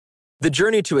The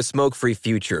journey to a smoke-free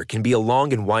future can be a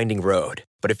long and winding road,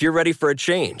 but if you're ready for a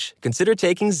change, consider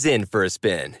taking Zyn for a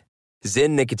spin. Zyn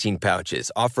nicotine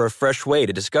pouches offer a fresh way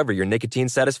to discover your nicotine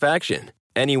satisfaction.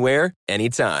 Anywhere,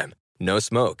 anytime. No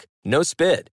smoke, no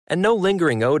spit, and no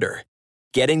lingering odor.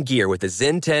 Get in gear with the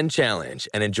Zyn 10 Challenge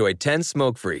and enjoy 10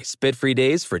 smoke-free, spit-free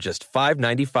days for just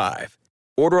 $5.95.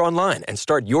 Order online and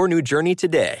start your new journey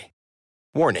today.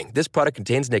 Warning, this product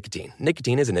contains nicotine.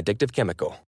 Nicotine is an addictive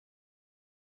chemical.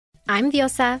 I'm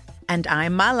Diosa. And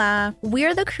I'm Mala.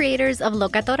 We're the creators of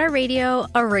Locatora Radio,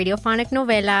 a radiophonic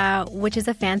novela, which is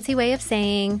a fancy way of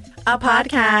saying a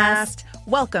podcast.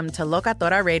 Welcome to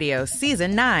Locatora Radio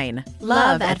Season 9.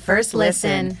 Love at First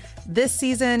Listen. This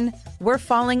season, we're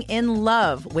falling in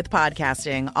love with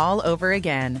podcasting all over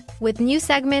again. With new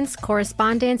segments,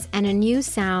 correspondence, and a new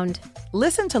sound.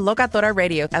 Listen to Locatora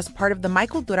Radio as part of the My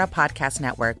Cultura Podcast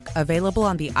Network, available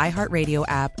on the iHeartRadio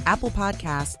app, Apple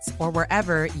Podcasts, or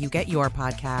wherever you get your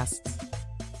podcasts.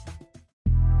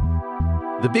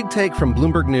 The Big Take from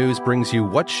Bloomberg News brings you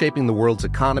what's shaping the world's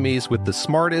economies with the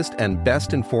smartest and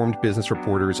best-informed business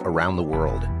reporters around the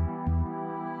world.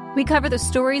 We cover the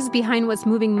stories behind what's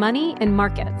moving money and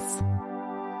markets,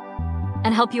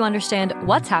 and help you understand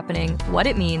what's happening, what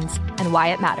it means, and why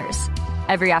it matters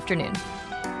every afternoon.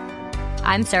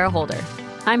 I'm Sarah Holder.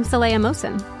 I'm Saleha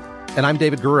Mohsin. And I'm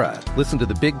David Gura. Listen to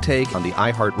The Big Take on the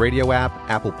iHeartRadio app,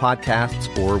 Apple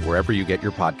Podcasts, or wherever you get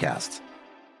your podcasts.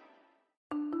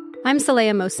 I'm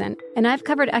Saleha Mohsin, and I've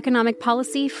covered economic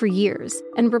policy for years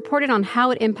and reported on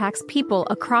how it impacts people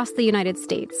across the United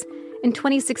States. In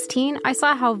 2016, I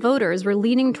saw how voters were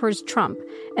leaning towards Trump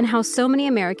and how so many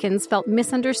Americans felt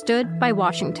misunderstood by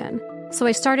Washington. So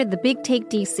I started The Big Take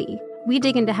DC. We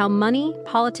dig into how money,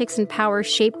 politics, and power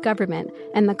shape government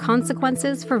and the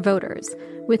consequences for voters.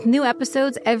 With new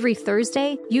episodes every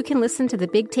Thursday, you can listen to The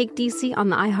Big Take DC on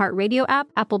the iHeartRadio app,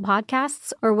 Apple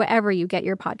Podcasts, or wherever you get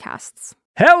your podcasts.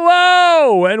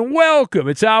 Hello and welcome.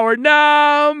 It's hour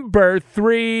number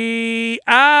 3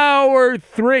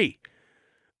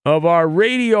 of our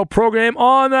radio program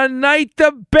on the night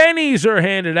the Bennies are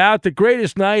handed out, the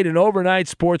greatest night in overnight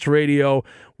sports radio.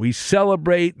 We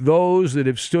celebrate those that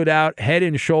have stood out head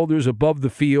and shoulders above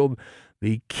the field,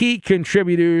 the key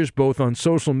contributors both on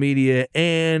social media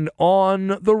and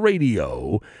on the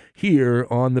radio here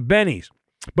on the Bennies.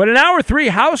 But in hour 3,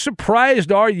 how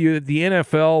surprised are you that the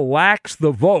NFL lacks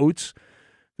the votes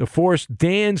to force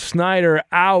Dan Snyder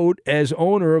out as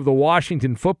owner of the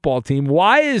Washington football team?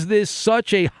 Why is this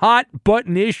such a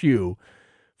hot-button issue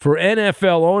for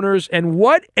NFL owners, and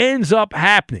what ends up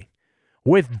happening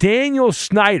with Daniel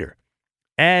Snyder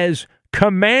as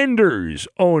Commanders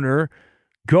owner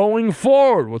going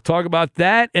forward? We'll talk about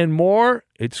that and more.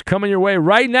 It's coming your way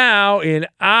right now in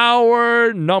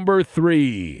hour number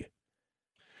 3.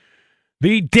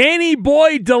 The Danny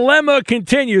Boy dilemma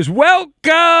continues.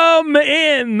 Welcome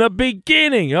in the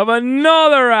beginning of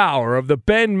another hour of the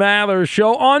Ben Maller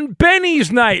Show on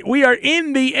Benny's Night. We are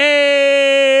in the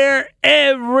air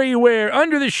everywhere,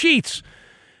 under the sheets,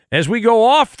 as we go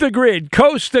off the grid,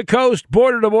 coast to coast,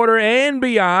 border to border, and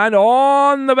beyond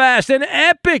on the vast and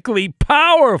epically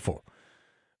powerful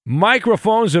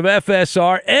microphones of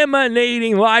FSR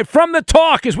emanating live from the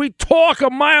talk as we talk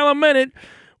a mile a minute.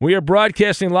 We are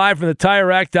broadcasting live from the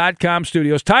TireRack.com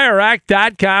studios.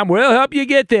 TireRack.com will help you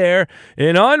get there.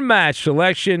 An unmatched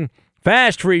selection,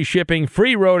 fast free shipping,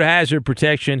 free road hazard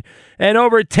protection, and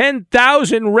over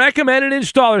 10,000 recommended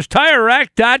installers.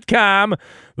 TireRack.com,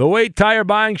 the way tire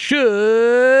buying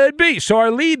should be. So our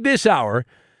lead this hour,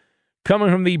 coming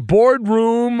from the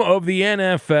boardroom of the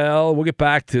NFL. We'll get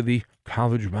back to the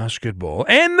college basketball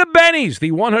and the Bennies,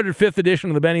 the 105th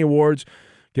edition of the Benny Awards.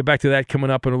 Get back to that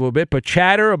coming up in a little bit. But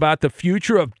chatter about the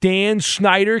future of Dan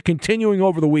Snyder continuing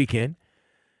over the weekend.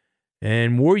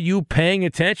 And were you paying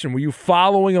attention? Were you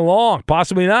following along?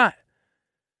 Possibly not.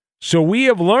 So we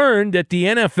have learned that the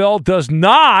NFL does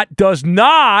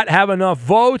not have enough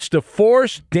votes to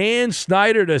force Dan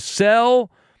Snyder to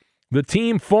sell the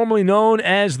team formerly known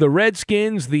as the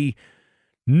Redskins. The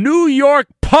New York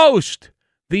Post,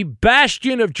 the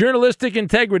bastion of journalistic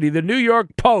integrity, the New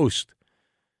York Post,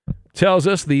 tells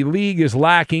us the league is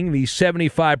lacking the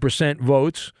 75%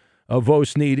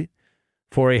 votes needed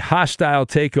for a hostile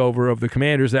takeover of the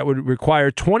Commanders. That would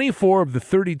require 24 of the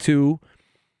 32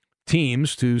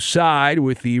 teams to side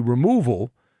with the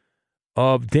removal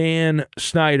of Dan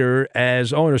Snyder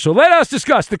as owner. So let us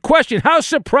discuss the question, how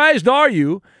surprised are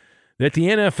you that the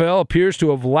NFL appears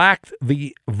to have lacked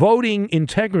the voting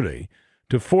integrity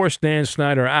to force Dan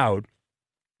Snyder out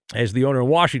as the owner of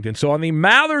Washington? So on the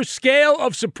Maller scale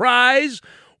of surprise,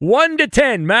 1 to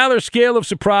 10, Maller scale of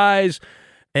surprise,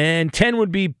 and 10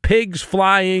 would be pigs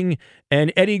flying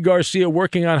and Eddie Garcia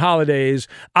working on holidays.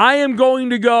 I am going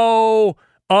to go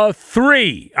a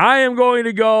 3. I am going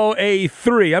to go a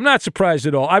 3. I'm not surprised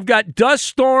at all. I've got Dust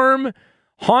Storm,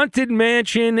 Haunted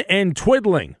Mansion, and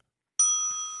Twiddling.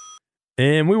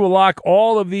 And we will lock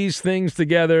all of these things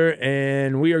together,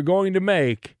 and we are going to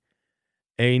make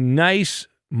a nice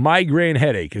migraine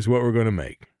headache is what we're going to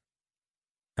make.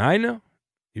 I know.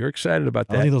 You're excited about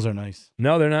that. I think those are nice.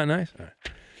 No, they're not nice? All right.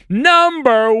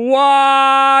 Number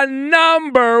one.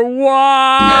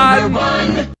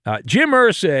 Jim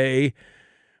Irsay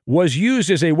was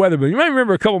used as a weatherman. You might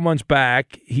remember a couple months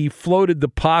back, he floated the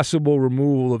possible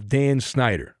removal of Dan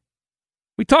Snyder.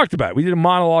 We talked about it. We did a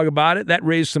monologue about it. That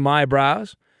raised some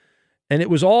eyebrows. And it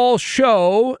was all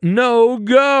show, no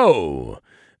go.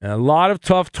 And a lot of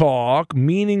tough talk,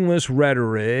 meaningless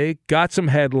rhetoric, got some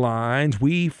headlines.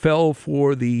 We fell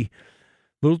for the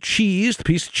little cheese, the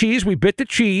piece of cheese. We bit the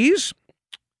cheese,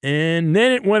 and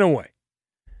then it went away.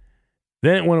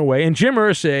 And Jim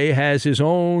Irsay has his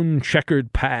own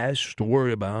checkered past to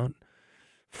worry about.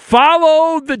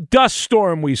 Follow the dust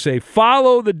storm, we say.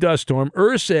 Follow the dust storm.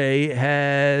 Irsay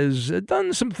has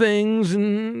done some things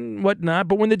and whatnot,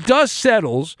 but when the dust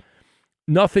settles,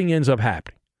 nothing ends up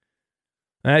happening.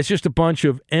 And it's just a bunch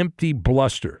of empty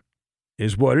bluster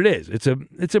is what it is. It's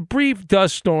a brief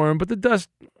dust storm, but the dust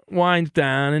winds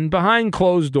down, and behind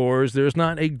closed doors, there's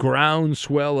not a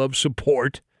groundswell of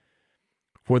support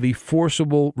for the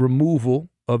forcible removal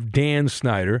of Dan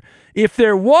Snyder. If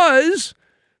there was,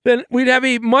 then we'd have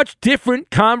a much different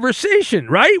conversation,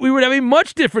 right? We would have a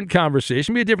much different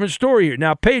conversation, be a different story here.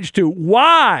 Now, page 2,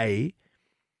 why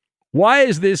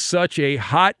is this such a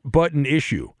hot-button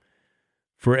issue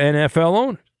for NFL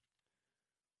owners?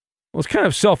 Well, it's kind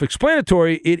of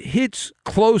self-explanatory. It hits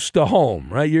close to home,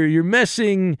 right? You're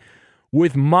messing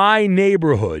with my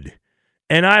neighborhood,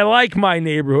 and I like my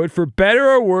neighborhood. For better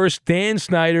or worse, Dan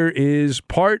Snyder is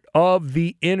part of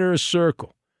the inner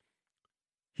circle.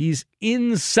 He's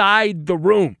inside the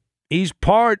room. He's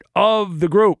part of the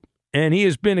group, and he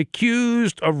has been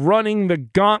accused of running the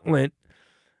gauntlet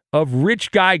of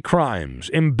rich guy crimes,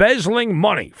 embezzling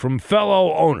money from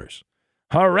fellow owners,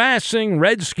 harassing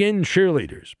Redskin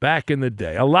cheerleaders back in the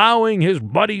day, allowing his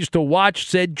buddies to watch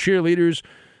said cheerleaders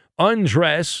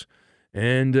undress,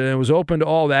 and was open to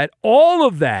all that. All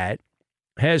of that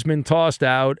has been tossed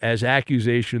out as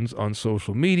accusations on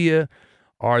social media.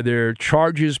 Are there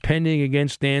charges pending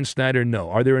against Dan Snyder? No.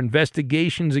 Are there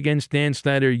investigations against Dan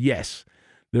Snyder? Yes,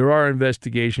 there are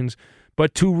investigations.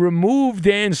 But to remove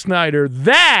Dan Snyder,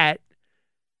 that,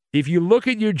 if you look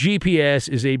at your GPS,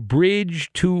 is a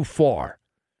bridge too far.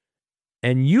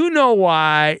 And you know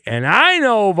why, and I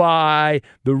know why.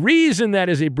 The reason that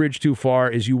is a bridge too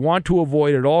far is you want to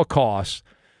avoid at all costs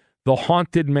the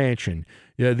haunted mansion.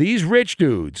 You know, these rich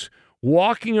dudes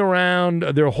walking around,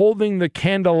 they're holding the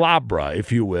candelabra,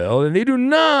 if you will, and they do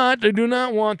not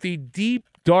want the deep,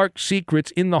 dark secrets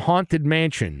in the haunted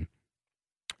mansion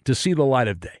to see the light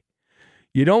of day.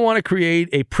 You don't want to create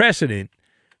a precedent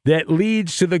that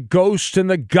leads to the ghosts and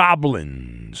the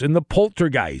goblins and the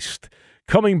poltergeist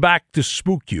coming back to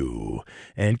spook you,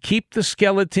 and keep the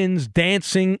skeletons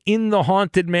dancing in the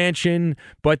haunted mansion,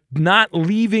 but not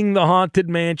leaving the haunted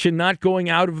mansion, not going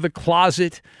out of the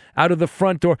closet, out of the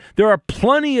front door. There are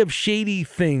plenty of shady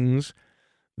things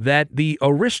that the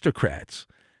aristocrats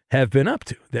have been up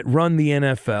to that run the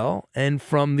NFL, and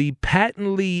from the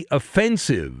patently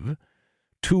offensive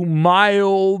to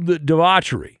mild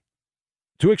debauchery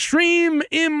to extreme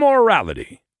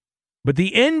immorality. But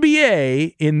the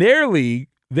NBA, in their league,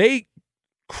 they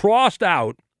crossed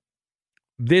out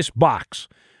this box.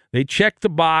 They checked the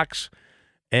box,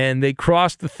 and they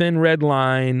crossed the thin red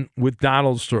line with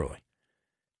Donald Sterling.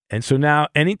 And so now,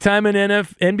 anytime an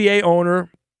NBA owner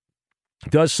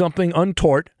does something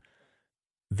untoward,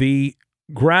 the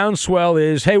groundswell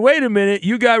is, hey, wait a minute,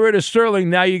 you got rid of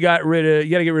Sterling, now you got to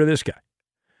get rid of this guy.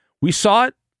 We saw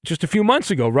it just a few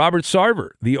months ago. Robert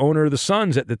Sarver, the owner of the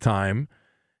Suns at the time,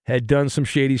 had done some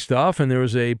shady stuff, and there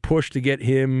was a push to get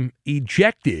him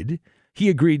ejected. He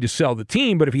agreed to sell the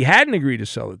team, but if he hadn't agreed to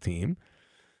sell the team,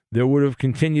 there would have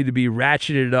continued to be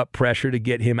ratcheted up pressure to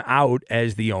get him out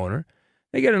as the owner.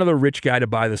 They get another rich guy to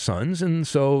buy the Suns, and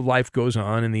so life goes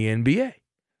on in the NBA.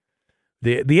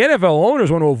 The NFL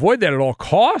owners want to avoid that at all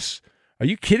costs. Are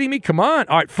you kidding me? Come on.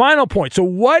 All right, final point. So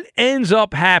what ends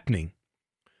up happening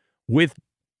with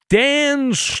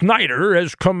Dan Snyder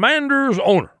as Commanders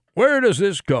owner? Where does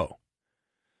this go?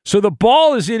 So the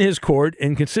ball is in his court,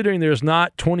 and considering there's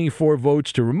not 24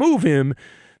 votes to remove him,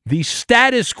 the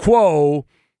status quo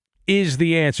is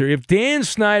the answer. If Dan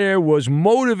Snyder was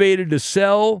motivated to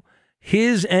sell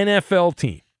his NFL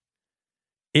team,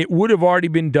 it would have already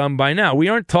been done by now. We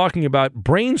aren't talking about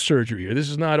brain surgery here. This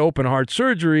is not open heart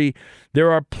surgery. There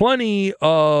are plenty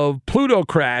of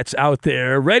plutocrats out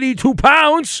there ready to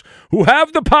pounce who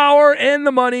have the power and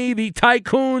the money, the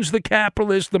tycoons, the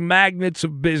capitalists, the magnates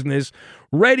of business,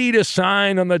 ready to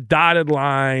sign on the dotted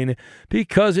line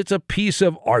because it's a piece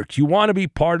of art. You want to be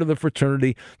part of the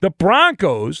fraternity. The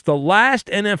Broncos, the last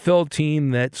NFL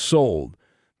team that sold,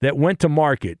 that went to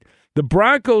market, the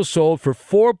Broncos sold for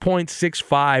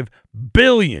 $4.65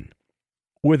 billion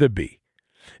with a B.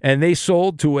 And they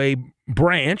sold to a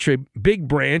branch, a big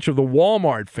branch of the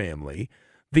Walmart family.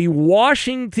 The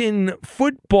Washington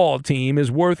football team is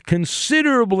worth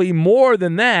considerably more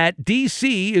than that.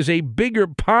 D.C. is a bigger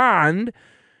pond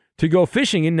to go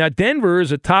fishing in. Now, Denver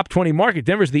is a top 20 market.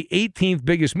 Denver is the 18th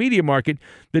biggest media market.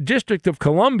 The District of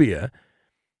Columbia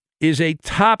is a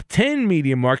top 10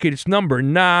 media market. It's number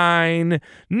 9.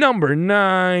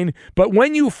 But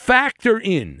when you factor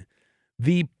in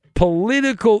the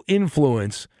political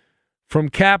influence from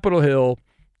Capitol Hill,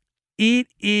 it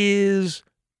is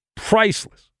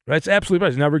priceless. That's absolutely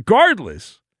priceless. Now,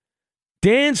 regardless,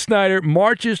 Dan Snyder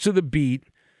marches to the beat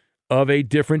of a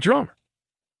different drummer.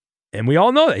 And we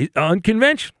all know that. He's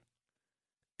unconventional.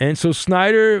 And so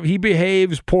Snyder, he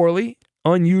behaves poorly,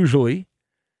 unusually.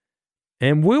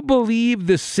 And we'll believe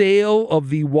the sale of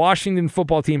the Washington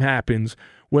football team happens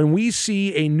when we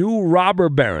see a new robber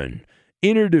baron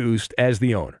introduced as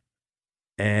the owner.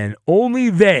 And only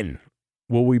then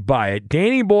will we buy it.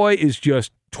 Danny Boy is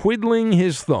just twiddling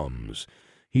his thumbs.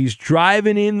 He's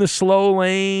driving in the slow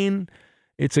lane.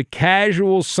 It's a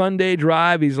casual Sunday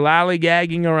drive. He's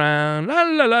lollygagging around, la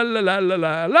la la la la la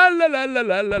la la la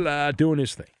la la la, doing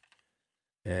his thing.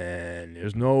 And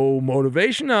there's no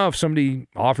motivation. Now, if somebody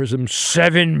offers him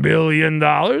 $7 billion,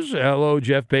 hello,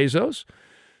 Jeff Bezos,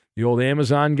 the old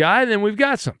Amazon guy, then we've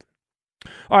got something.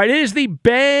 All right, it is the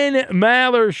Ben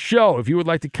Maller Show. If you would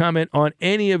like to comment on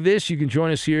any of this, you can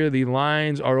join us here. The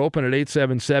lines are open at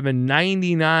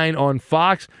 877-99 on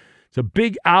Fox. It's a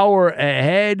big hour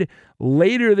ahead.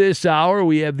 Later this hour,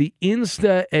 we have the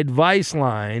Insta Advice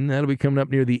Line. That'll be coming up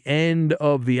near the end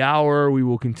of the hour. We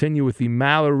will continue with the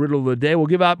Maller Riddle of the Day. We'll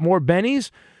give out more Bennies.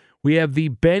 We have the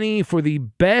Benny for the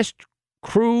Best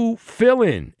Crew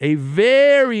Fill-In, a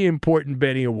very important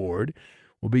Benny Award.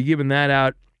 We'll be giving that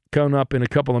out coming up in a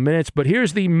couple of minutes. But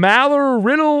here's the Maller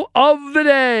Riddle of the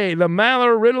Day. The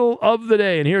Maller Riddle of the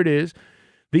Day. And here it is.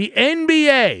 The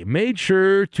NBA made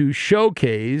sure to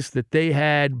showcase that they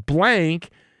had blank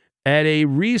at a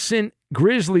recent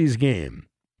Grizzlies game.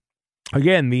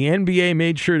 Again, the NBA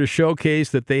made sure to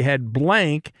showcase that they had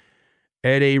blank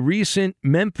at a recent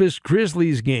Memphis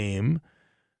Grizzlies game.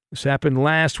 This happened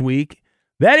last week.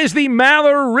 That is the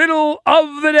Maller Riddle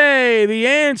of the Day. The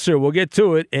answer, we'll get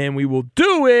to it, and we will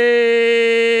do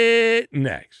it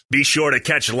next. Be sure to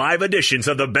catch live editions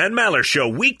of the Ben Maller Show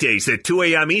weekdays at 2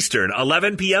 a.m. Eastern,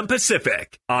 11 p.m.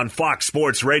 Pacific on Fox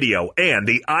Sports Radio and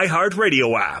the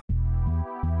iHeartRadio app.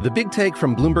 The Big Take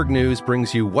from Bloomberg News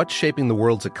brings you what's shaping the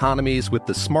world's economies with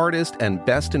the smartest and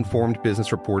best-informed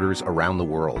business reporters around the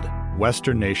world.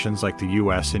 Western nations like the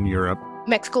U.S. and Europe.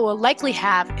 Mexico will likely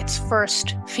have its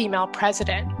first female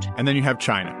president. And then you have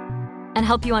China. And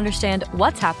help you understand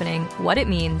what's happening, what it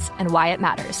means, and why it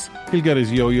matters. He'll get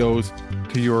his yo-yos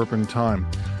to Europe in time.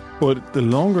 But the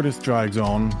longer this drags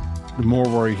on, the more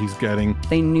worry he's getting.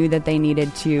 They knew that they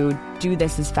needed to do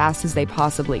this as fast as they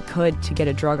possibly could to get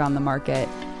a drug on the market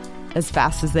as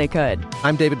fast as they could.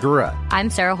 I'm David Gura. I'm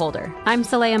Sarah Holder. I'm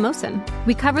Saleha Mohsen.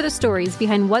 We cover the stories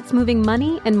behind what's moving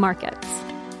money and markets.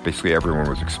 Basically, everyone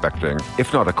was expecting,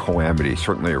 if not a calamity,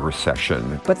 certainly a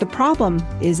recession. But the problem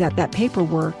is that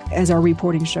paperwork, as our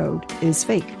reporting showed, is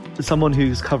fake. As someone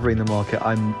who's covering the market,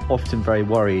 I'm often very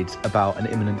worried about an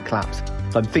imminent collapse.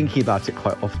 So I'm thinking about it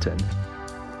quite often.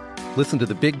 Listen to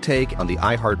The Big Take on the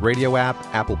iHeartRadio app,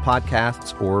 Apple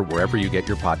Podcasts, or wherever you get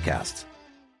your podcasts.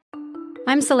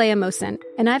 I'm Saleha Mohsen,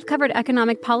 and I've covered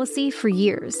economic policy for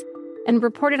years and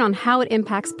reported on how it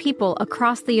impacts people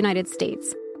across the United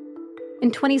States. In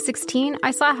 2016,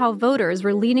 I saw how voters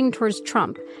were leaning towards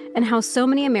Trump and how so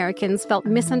many Americans felt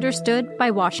misunderstood by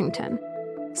Washington.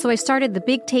 So I started the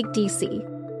Big Take DC.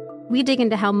 We dig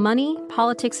into how money,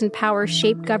 politics, and power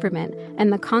shape government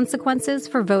and the consequences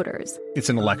for voters. It's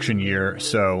an election year,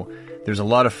 so there's a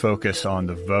lot of focus on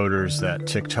the voters that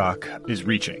TikTok is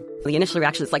reaching. The initial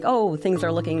reaction is like, oh, things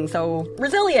are looking so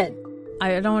resilient.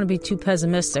 I don't want to be too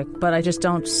pessimistic, but I just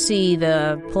don't see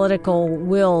the political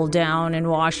will down in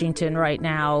Washington right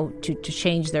now to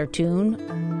change their tune.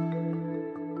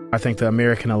 I think the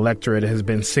American electorate has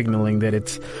been signaling that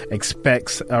it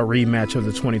expects a rematch of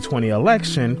the 2020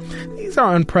 election. These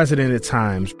are unprecedented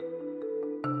times.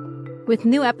 With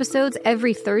new episodes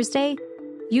every Thursday,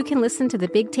 you can listen to The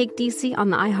Big Take DC on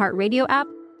the iHeartRadio app,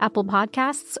 Apple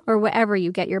Podcasts, or wherever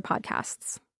you get your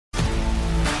podcasts.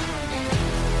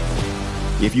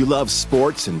 If you love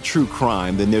sports and true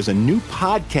crime, then there's a new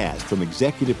podcast from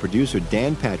executive producer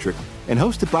Dan Patrick and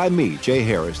hosted by me, Jay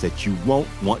Harris, that you won't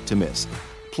want to miss.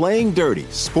 Playing Dirty: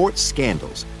 Sports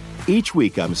Scandals. Each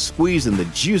week, I'm squeezing the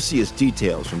juiciest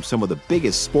details from some of the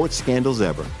biggest sports scandals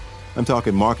ever. I'm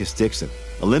talking Marcus Dixon,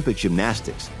 Olympic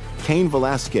gymnastics, Cain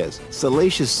Velasquez,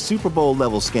 salacious Super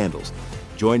Bowl-level scandals.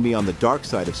 Join me on the dark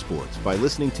side of sports by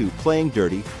listening to Playing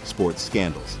Dirty: Sports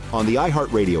Scandals on the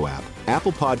iHeartRadio app,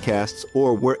 Apple Podcasts,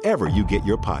 or wherever you get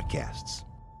your podcasts.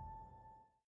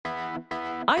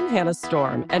 I'm Hannah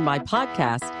Storm, and my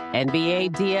podcast,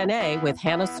 NBA DNA with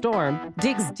Hannah Storm,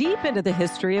 digs deep into the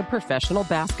history of professional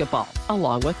basketball,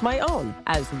 along with my own,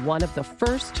 as one of the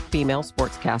first female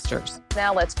sportscasters.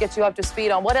 Now let's get you up to speed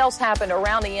on what else happened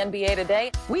around the NBA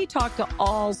today. We talked to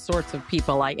all sorts of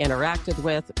people I interacted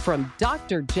with, from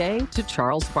Dr. J to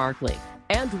Charles Barkley,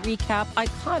 and recap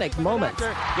iconic moments.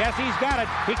 Yes, he's got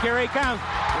it. Here he comes.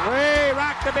 Way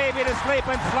rock the baby to sleep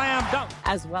and slam dunk.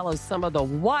 As well as some of the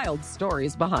wild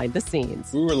stories behind the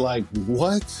scenes. We were like,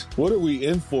 what? What are we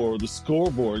in for? The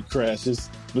scoreboard crashes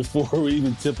before we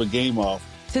even tip a game off.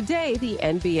 Today, the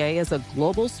NBA is a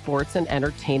global sports and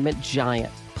entertainment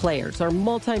giant. Players are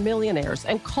multimillionaires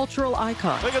and cultural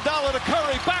icons. Iguodala to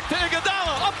Curry, back to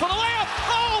Iguodala, up for the layup.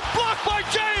 Oh, blocked by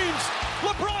James.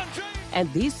 LeBron James.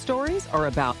 And these stories are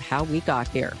about how we got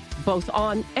here, both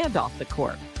on and off the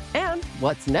court. And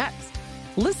what's next?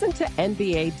 Listen to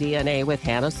NBA DNA with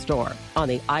Hannah Storm on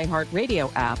the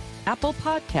iHeartRadio app, Apple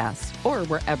Podcasts, or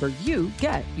wherever you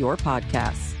get your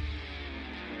podcasts.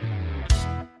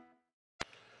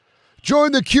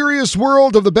 Join the curious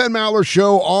world of the Ben Maller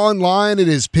Show online. It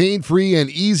is pain-free and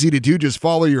easy to do. Just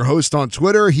follow your host on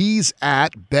Twitter. He's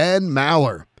at Ben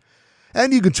Maller.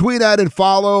 And you can tweet at and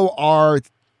follow our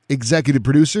executive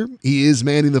producer. He is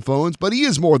manning the phones, but he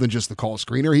is more than just the call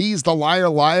screener. He's the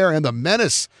liar and the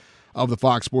menace of the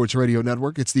Fox Sports Radio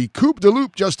Network. It's the Coop de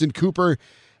Loop, Justin Cooper,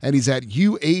 and he's at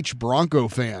UH Bronco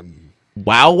fan.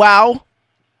 Wow.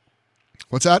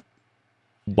 What's that?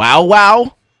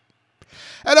 Wow.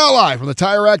 And now live from the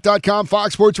TireRack.com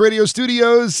Fox Sports Radio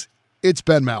studios, it's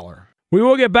Ben Maller. We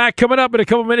will get back coming up in a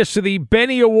couple minutes to the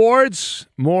Benny Awards.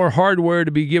 More hardware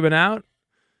to be given out.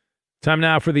 Time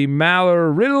now for the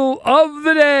Maller Riddle of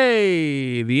the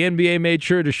Day. The NBA made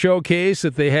sure to showcase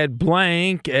that they had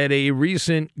blank at a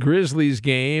recent Grizzlies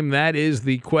game. That is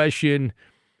the question.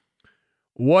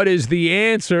 What is the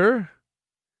answer?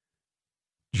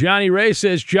 Johnny Ray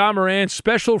says Ja Morant,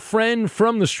 special friend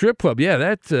from the strip club. Yeah,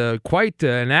 that's quite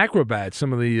an acrobat.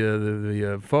 Some of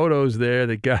the photos there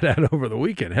that got out over the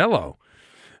weekend. Hello.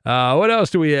 What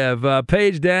else do we have?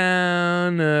 Page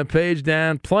down.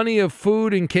 Plenty of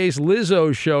food in case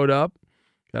Lizzo showed up.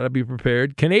 Got to be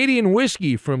prepared. Canadian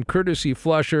whiskey from Courtesy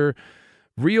Flusher.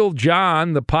 Real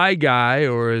John, the pie guy,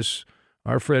 or as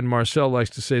our friend Marcel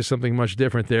likes to say something much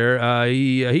different there.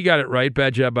 He got it right.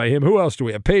 Bad job by him. Who else do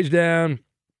we have? Page down.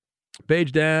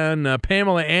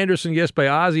 Pamela Anderson, guessed by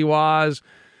Ozzy Waz.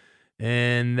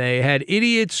 And they had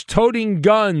Idiots Toting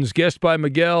Guns, guessed by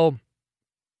Miguel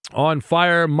on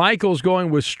Fire. Michael's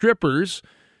going with strippers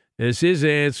as his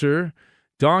answer.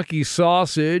 Donkey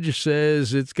Sausage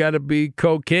says it's got to be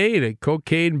cocaine. A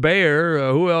cocaine bear.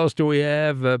 Who else do we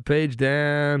have? Page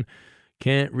down.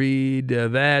 Can't read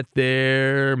that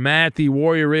there. Matt, the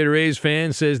Warrior Raider A's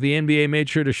fan, says the NBA made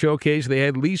sure to showcase they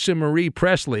had Lisa Marie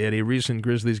Presley at a recent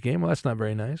Grizzlies game. Well, that's not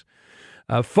very nice.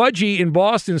 Fudgy in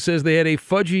Boston says they had a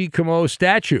Fudgy Camo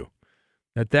statue.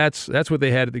 That's what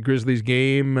they had at the Grizzlies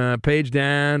game. Page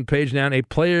down. A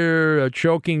player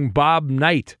choking Bob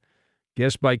Knight,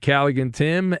 guessed by Callaghan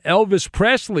Tim. Elvis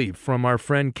Presley from our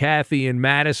friend Kathy in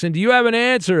Madison. Do you have an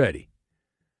answer, Eddie?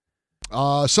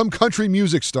 Some country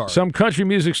music star. Some country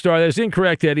music star. That's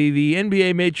incorrect, Eddie. The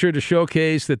NBA made sure to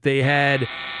showcase that they had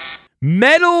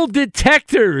metal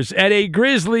detectors at a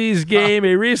Grizzlies game,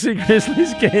 a recent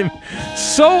Grizzlies game.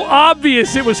 So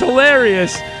obvious, it was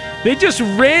hilarious. They just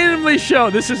randomly show.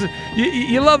 This is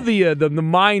you love the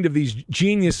mind of these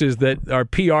geniuses that are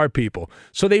PR people.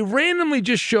 So they randomly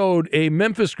just showed a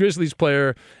Memphis Grizzlies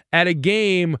player at a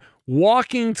game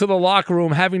walking to the locker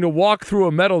room, having to walk through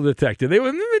a metal detector. They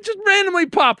just randomly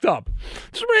popped up.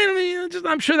 Just randomly.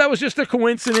 I'm sure that was just a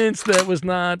coincidence. That was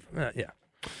not. Yeah.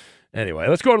 Anyway,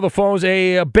 let's go to the phones.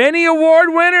 A Benny Award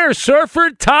winner,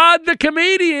 Surfer Todd the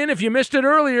Comedian. If you missed it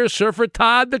earlier, Surfer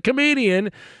Todd the Comedian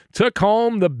took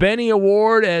home the Benny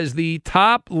Award as the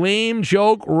top lame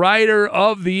joke writer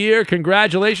of the year.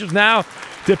 Congratulations. Now,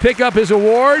 to pick up his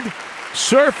award,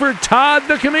 Surfer Todd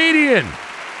the Comedian.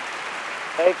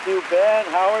 Thank you, Ben.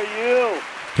 How are you?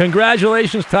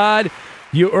 Congratulations, Todd.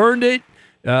 You earned it.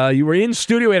 You were in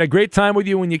studio. We had a great time with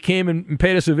you when you came and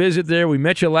paid us a visit there. We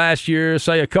met you last year,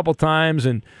 saw you a couple times,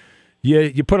 and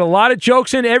you put a lot of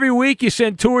jokes in. Every week you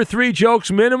send 2 or 3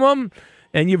 jokes minimum,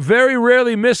 and you very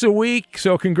rarely miss a week,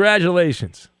 so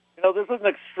congratulations. You know, this is an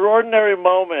extraordinary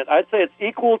moment. I'd say it's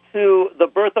equal to the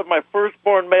birth of my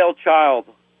firstborn male child.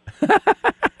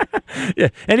 Yeah.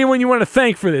 Anyone you want to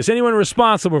thank for this? Anyone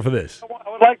responsible for this? I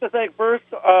would like to thank first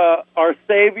our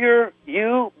Savior,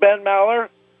 you, Ben Maller,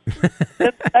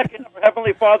 and second, our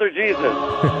Heavenly Father, Jesus.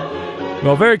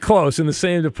 Well, very close in the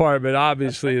same department,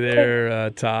 obviously, there,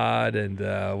 Todd. And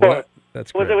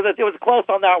that's great. It was close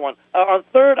on that one. On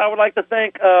third, I would like to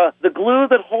thank the glue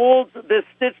that holds this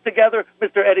stitch together,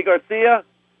 Mr. Eddie Garcia.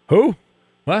 Who?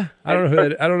 What? I don't know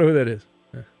who that is.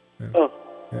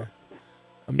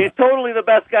 He's totally the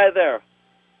best guy there.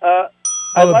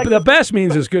 The best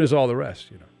means as good as all the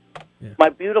rest, you know. Yeah. My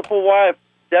beautiful wife,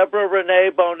 Deborah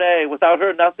Renee Bonet. Without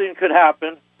her, nothing could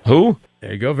happen. Who?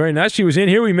 There you go. Very nice. She was in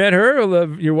here. We met her.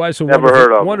 Your wife's a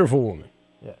wonderful woman.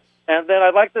 Yes. And then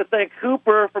I'd like to thank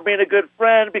Cooper for being a good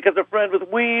friend, because a friend with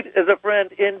weed is a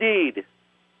friend indeed.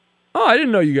 Oh, I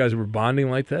didn't know you guys were bonding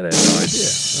like that. I had no idea.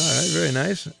 All right, very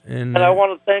nice. And I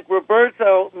want to thank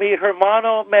Roberto, mi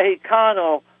hermano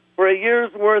mexicano, for a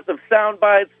year's worth of sound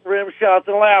bites, rim shots,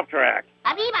 and laugh tracks.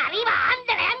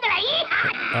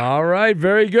 All right,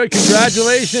 very good.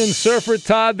 Congratulations, Surfer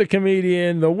Todd the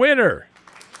Comedian, the winner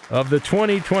of the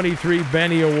 2023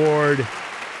 Benny Award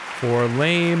for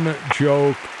Lame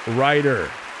Joke Writer.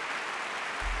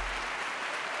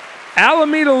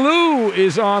 Alameda Lou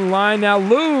is online. Now,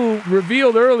 Lou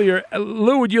revealed earlier.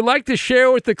 Lou, would you like to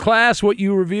share with the class what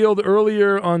you revealed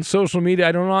earlier on social media?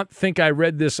 I do not think I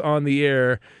read this on the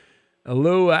air.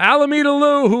 Alameda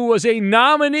Lou, who was a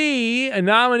nominee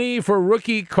for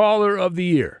Rookie Caller of the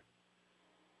Year.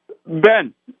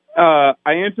 Ben, I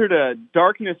entered a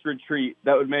darkness retreat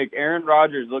that would make Aaron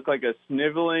Rodgers look like a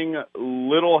sniveling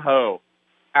little hoe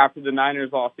after the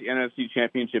Niners lost the NFC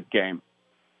Championship game.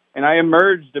 And I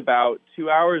emerged about 2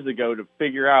 hours ago to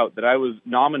figure out that I was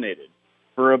nominated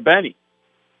for a Benny.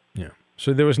 Yeah.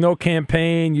 So there was no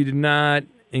campaign. You did not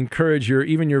encourage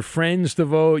even your friends to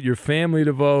vote, your family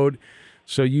to vote.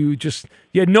 So you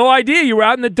had no idea. You were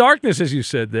out in the darkness, as you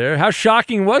said there. How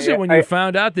shocking was it when you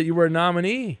found out that you were a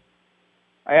nominee?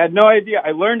 I had no idea.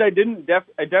 I learned I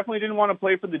definitely didn't want to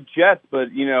play for the Jets,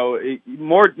 but you know,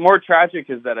 more tragic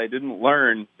is that I didn't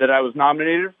learn that I was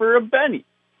nominated for a Benny.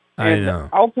 I know.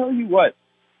 I'll tell you what.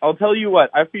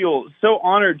 I feel so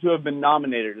honored to have been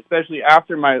nominated, especially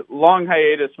after my long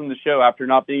hiatus from the show, after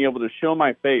not being able to show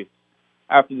my face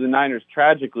after the Niners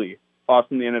tragically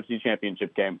lost in the NFC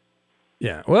Championship game.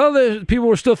 Yeah, well, people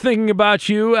were still thinking about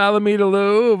you, Alameda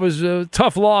Lou. It was a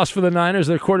tough loss for the Niners.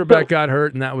 Their quarterback got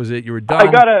hurt, and that was it. You were done.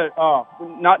 I gotta,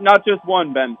 not just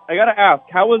one, Ben. I gotta ask,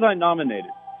 how was I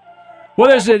nominated? Well,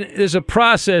 there's a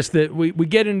process that we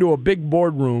get into a big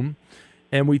boardroom,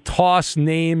 and we toss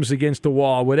names against the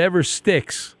wall. Whatever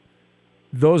sticks,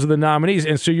 those are the nominees.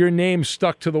 And so your name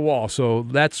stuck to the wall. So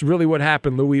that's really what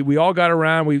happened, Lou. We all got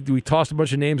around. We tossed a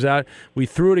bunch of names out. We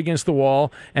threw it against the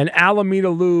wall. And Alameda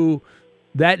Lou,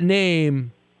 that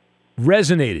name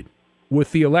resonated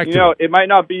with the electorate. You know, it might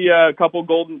not be a couple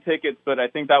golden tickets, but I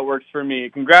think that works for me.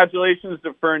 Congratulations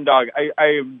to Fern Dog.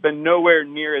 I've been nowhere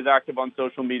near as active on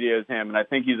social media as him, and I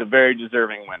think he's a very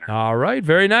deserving winner. All right,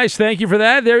 very nice. Thank you for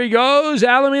that. There he goes.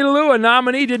 Alameda Lou, a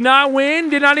nominee, did not win,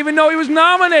 did not even know he was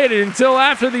nominated until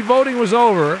after the voting was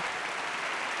over.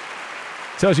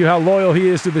 Tells you how loyal he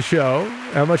is to the show,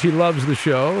 how much he loves the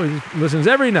show. He listens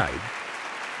every night,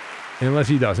 unless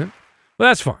he doesn't. Well,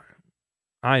 that's fine.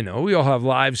 I know. We all have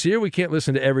lives here. We can't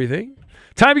listen to everything.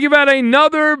 Time to give out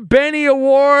another Benny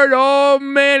Award. Oh,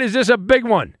 man, is this a big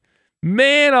one?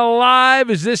 Man alive,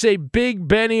 is this a big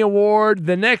Benny Award?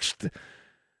 The next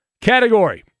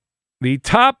category, the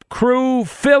Top Crew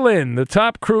Fill-In. The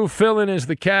Top Crew Fill-In is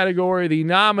the category. The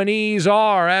nominees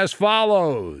are as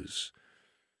follows.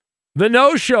 The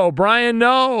No-Show, Brian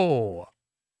No.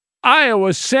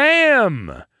 Iowa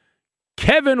Sam.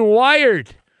 Kevin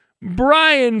Wyatt.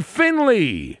 Brian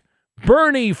Finley,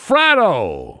 Bernie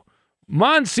Fratto,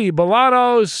 Monsi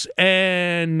Bolanos,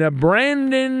 and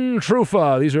Brandon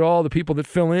Trufa. These are all the people that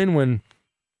fill in when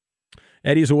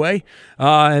Eddie's away,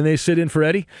 and they sit in for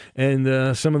Eddie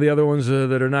and some of the other ones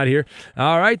that are not here.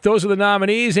 All right, those are the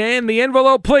nominees, and the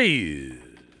envelope, please.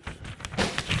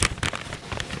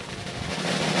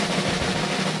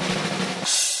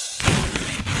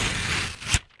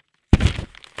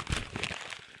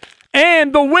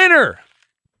 And the winner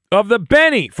of the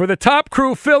Benny for the Top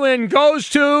Crew fill-in goes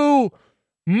to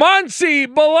Monsi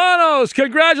Bolanos.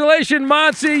 Congratulations,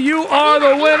 Monsi. You are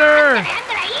the winner.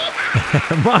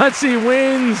 Monsi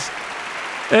wins,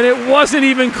 and it wasn't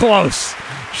even close.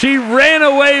 She ran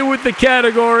away with the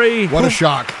category. What a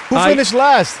shock. Who finished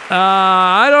last?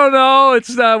 I don't know. It's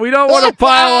we don't want to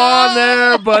pile on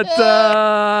there, but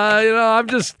I'm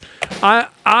just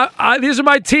these are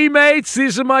my teammates,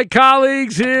 these are my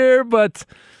colleagues here, but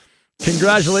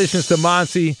congratulations to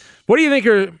Monsi. What do you think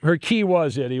her key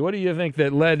was, Eddie? What do you think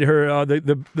that led her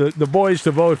the boys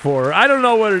to vote for her? I don't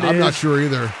know what it is. I'm not sure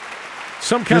either.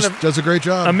 Some kind Just of does a great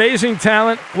job. Amazing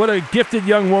talent. What a gifted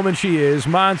young woman she is,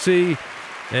 Monsi.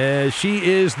 She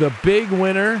is the big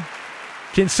winner.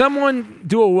 Can someone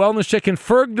do a wellness check? Can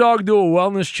Ferg Dog do a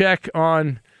wellness check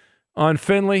on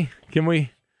Finley? Can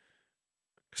we?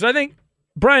 Because I think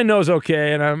Brian knows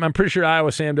okay, and I'm pretty sure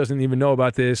Iowa Sam doesn't even know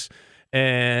about this,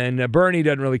 and Bernie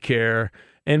doesn't really care,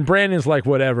 and Brandon's like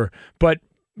whatever. But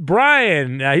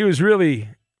Brian, he was really,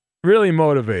 really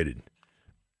motivated.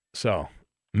 So,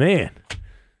 man.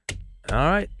 All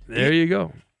right, there you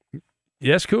go.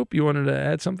 Yes, Coop, you wanted to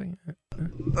add something?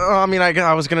 I mean,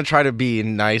 I was going to try to be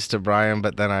nice to Brian,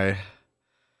 but then I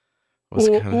was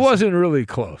wasn't really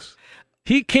close.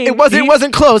 He came. It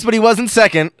wasn't close, but he wasn't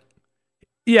second.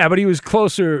 Yeah, but he was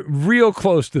closer, real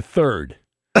close to third.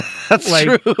 That's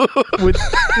true.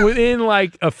 Within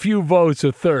like a few votes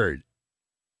of third.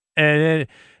 And then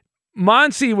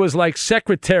Monsi was like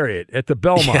secretariat at the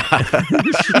Belmont.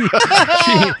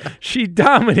 Yeah. she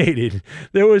dominated.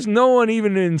 There was no one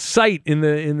even in sight in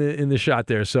the shot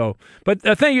there. So, but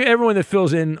thank you everyone that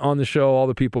fills in on the show, all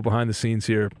the people behind the scenes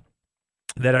here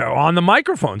that are on the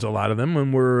microphones, a lot of them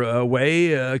when we're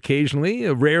away occasionally,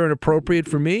 rare and appropriate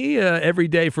for me, every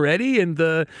day for Eddie, and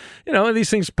these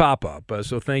things pop up.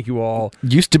 So thank you all.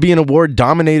 Used to be an award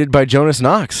dominated by Jonas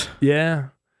Knox. Yeah.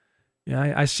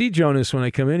 Yeah, I see Jonas when I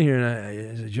come in here, and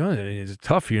I say, Jonas, it's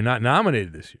tough. You're not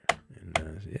nominated this year.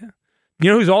 And, yeah.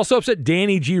 You know who's also upset?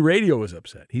 Danny G Radio was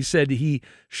upset. He said he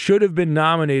should have been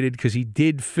nominated because he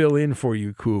did fill in for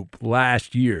you, Coop,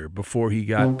 last year before he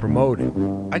got promoted.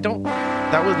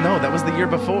 That was the year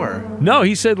before. No,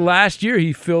 he said last year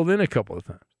he filled in a couple of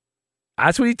times.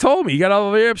 That's what he told me. He got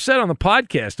all very upset on the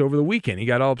podcast over the weekend. He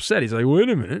got all upset. He's like, wait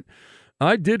a minute.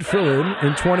 I did fill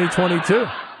in 2022.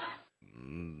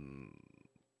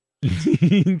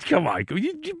 Come on,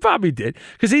 you probably did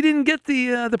because he didn't get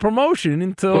the promotion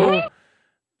until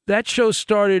that show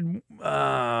started.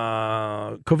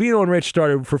 Covino and Rich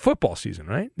started for football season,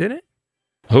 right? Didn't it?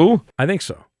 Who? I think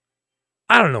so.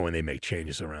 I don't know when they make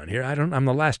changes around here. I'm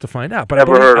the last to find out. But I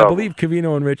believe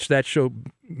Covino and Rich, that show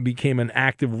became an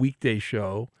active weekday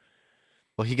show.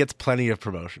 Well, he gets plenty of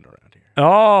promotion around here.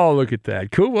 Oh, look at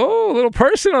that. Cool. Oh, a little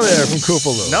personal there from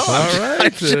Koopaloo. No, all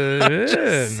right.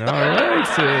 There's nothing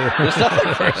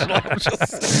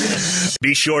personal.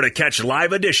 Be sure to catch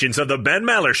live editions of the Ben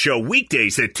Maller Show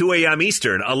weekdays at 2 a.m.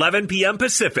 Eastern, 11 p.m.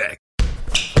 Pacific.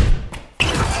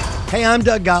 Hey, I'm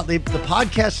Doug Gottlieb. The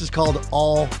podcast is called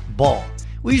All Ball.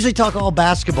 We usually talk all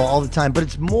basketball all the time, but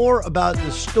it's more about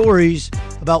the stories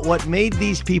about what made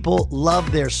these people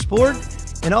love their sport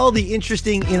and all the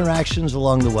interesting interactions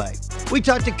along the way. We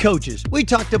talk to coaches. We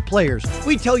talk to players.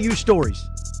 We tell you stories.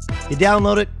 You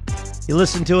download it. You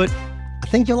listen to it. I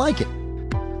think you'll like it.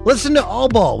 Listen to All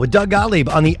Ball with Doug Gottlieb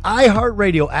on the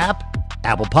iHeartRadio app,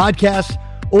 Apple Podcasts,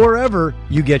 or wherever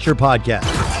you get your podcasts.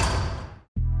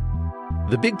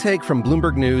 The Big Take from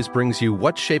Bloomberg News brings you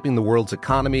what's shaping the world's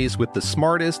economies with the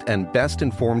smartest and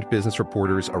best-informed business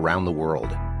reporters around the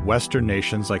world. Western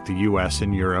nations like the U.S.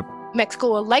 and Europe. Mexico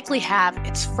will likely have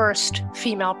its first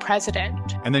female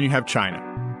president. And then you have China.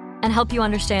 And help you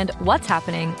understand what's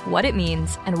happening, what it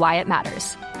means, and why it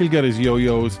matters. He'll get his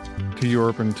yo-yos to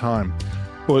Europe in time.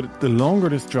 But the longer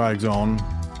this drags on,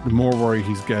 the more worry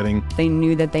he's getting. They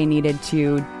knew that they needed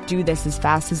to do this as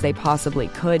fast as they possibly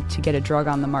could to get a drug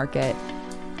on the market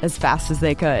as fast as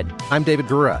they could. I'm David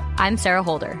Gura. I'm Sarah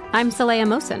Holder. I'm Saleha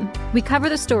Mohsen. We cover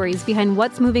the stories behind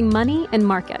what's moving money and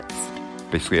markets.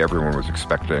 Basically, everyone was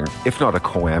expecting, if not a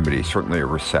calamity, certainly a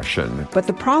recession. But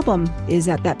the problem is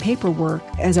that paperwork,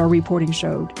 as our reporting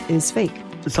showed, is fake.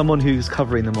 As someone who's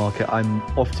covering the market, I'm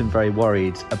often very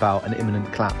worried about an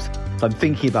imminent collapse. So I'm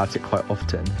thinking about it quite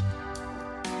often.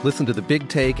 Listen to The Big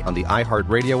Take on the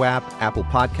iHeartRadio app, Apple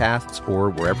Podcasts,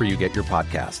 or wherever you get your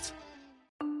podcasts.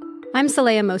 I'm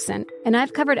Saleha Mohsen, and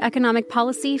I've covered economic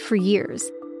policy for years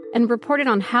and reported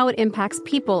on how it impacts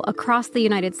people across the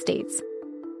United States.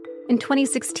 In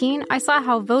 2016, I saw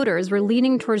how voters were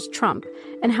leaning towards Trump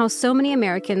and how so many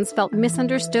Americans felt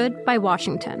misunderstood by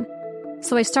Washington.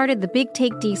 So I started the Big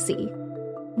Take DC.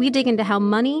 We dig into how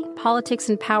money, politics,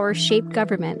 and power shape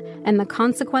government and the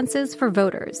consequences for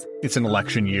voters. It's an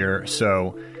election year,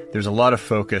 so there's a lot of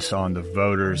focus on the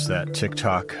voters that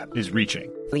TikTok is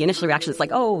reaching. The initial reaction is like,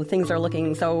 oh, things are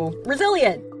looking so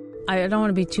resilient. I don't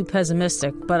want to be too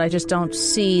pessimistic, but I just don't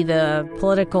see the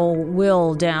political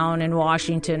will down in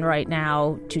Washington right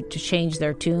now to change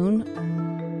their tune.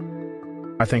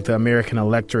 I think the American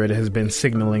electorate has been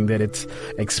signaling that it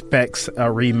expects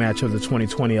a rematch of the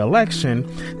 2020 election.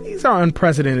 These are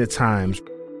unprecedented times.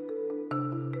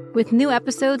 With new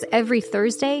episodes every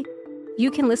Thursday,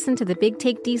 you can listen to the Big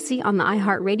Take DC on the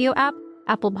iHeartRadio app,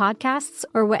 Apple Podcasts,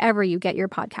 or wherever you get your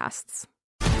podcasts.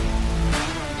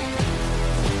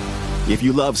 If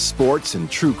you love sports and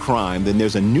true crime, then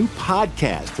there's a new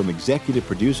podcast from executive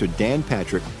producer Dan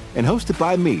Patrick and hosted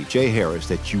by me, Jay Harris,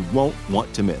 that you won't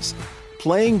want to miss.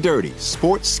 Playing Dirty: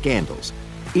 Sports Scandals.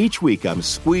 Each week, I'm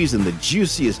squeezing the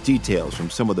juiciest details from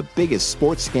some of the biggest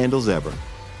sports scandals ever.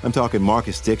 I'm talking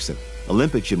Marcus Dixon,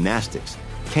 Olympic gymnastics,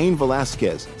 Cain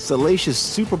Velasquez, salacious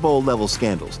Super Bowl-level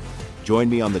scandals. Join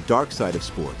me on the dark side of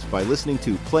sports by listening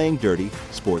to Playing Dirty: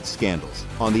 Sports Scandals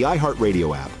on the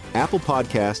iHeartRadio app, Apple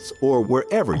Podcasts, or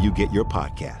wherever you get your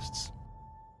podcasts.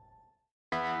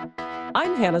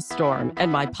 I'm Hannah Storm,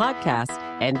 and my podcast,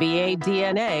 NBA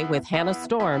DNA with Hannah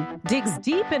Storm, digs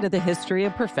deep into the history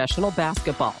of professional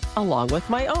basketball, along with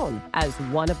my own, as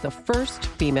one of the first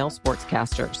female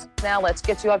sportscasters. Now let's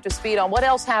get you up to speed on what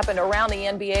else happened around the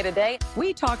NBA today.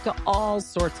 We talk to all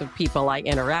sorts of people I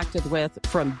interacted with,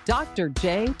 from Dr.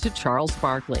 J to Charles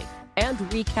Barkley, and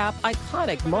recap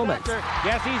iconic moments.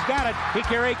 Yes, he's got it.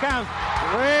 Here he comes.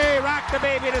 Way rock the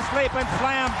baby to sleep and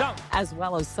slam dunk. As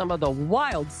well as some of the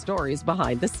wild stories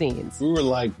behind the scenes. We were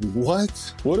like,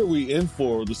 what? What are we in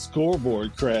for? The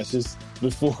scoreboard crashes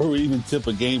before we even tip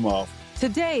a game off.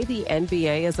 Today, the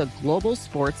NBA is a global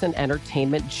sports and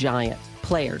entertainment giant.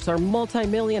 Players are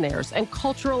multimillionaires and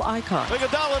cultural icons.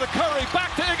 Iguodala to Curry,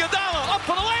 back to Iguodala, up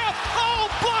for the layup. Oh,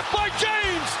 blocked by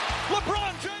James.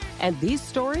 LeBron James. And these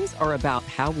stories are about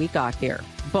how we got here,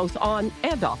 both on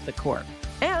and off the court.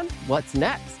 And what's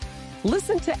next?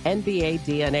 Listen to NBA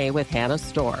DNA with Hannah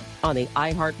Storm on the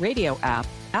iHeartRadio app,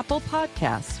 Apple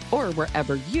Podcasts, or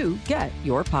wherever you get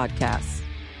your podcasts.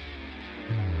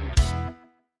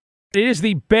 It is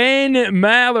the Ben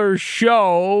Maller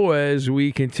Show as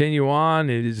we continue on.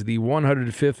 It is the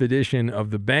 105th edition of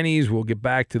the Bennies. We'll get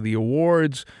back to the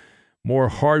awards, more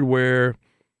hardware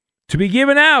to be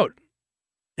given out.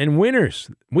 And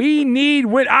winners. We need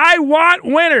I want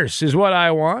winners is what I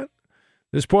want.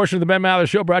 This portion of the Ben Maller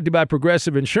Show brought to you by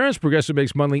Progressive Insurance. Progressive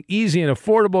makes bundling easy and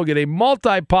affordable. Get a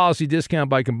multi-policy discount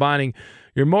by combining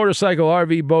your motorcycle,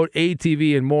 RV, boat,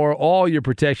 ATV, and more. All your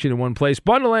protection in one place.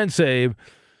 Bundle and save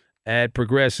at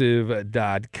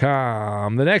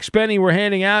Progressive.com. The next penny we're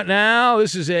handing out now,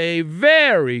 this is a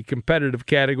very competitive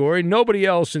category. Nobody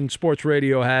else in sports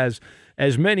radio has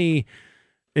as many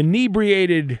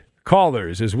inebriated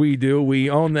callers as we do. We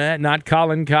own that. Not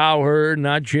Colin Cowherd,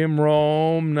 not Jim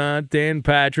Rome, not Dan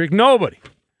Patrick. Nobody.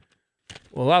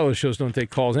 Well, a lot of those shows don't take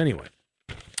calls anyway.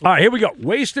 All right, here we go.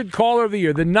 Wasted Caller of the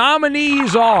Year. The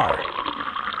nominees are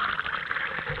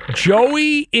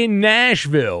Joey in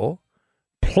Nashville,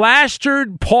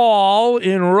 Plastered Paul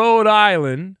in Rhode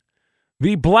Island,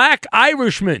 the Black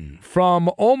Irishman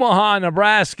from Omaha,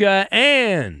 Nebraska,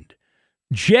 and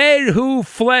Jed Who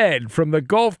Fled from the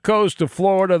Gulf Coast of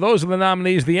Florida. Those are the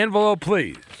nominees. The envelope,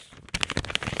 please.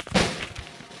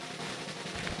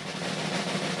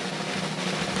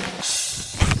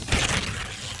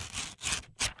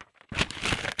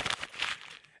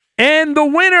 And the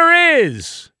winner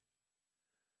is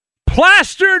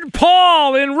Plastered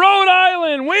Paul in Rhode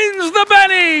Island wins the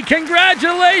Benny.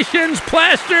 Congratulations,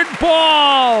 Plastered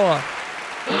Paul.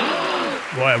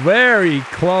 Boy, very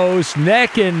close,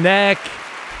 neck and neck.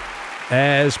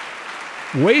 As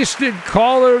Wasted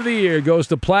Caller of the Year goes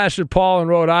to Plastered Paul in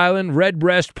Rhode Island,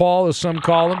 Redbreast Paul as some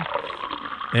call him.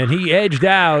 And he edged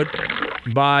out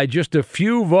by just a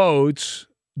few votes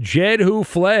Jed Who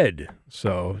Fled.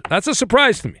 So that's a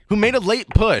surprise to me. Who made a late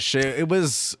push.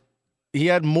 He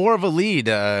had more of a lead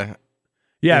early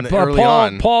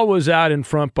on. Paul was out in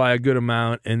front by a good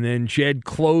amount, and then Jed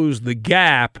closed the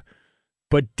gap,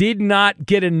 but did not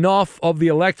get enough of the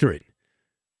electorate.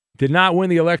 Did not win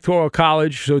the Electoral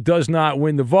College, so does not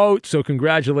win the vote. So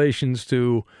congratulations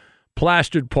to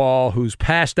Plastered Paul, who's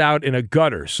passed out in a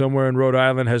gutter somewhere in Rhode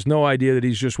Island, has no idea that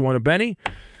he's just won a Benny.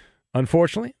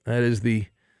 Unfortunately, that is the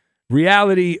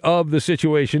reality of the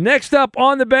situation. Next up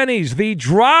on the Bennies, the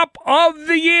drop of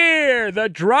the year. The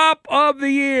drop of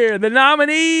the year. The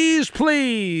nominees,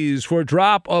 please, for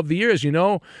drop of the year. As you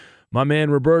know, my man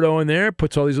Roberto in there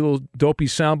puts all these little dopey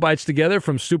sound bites together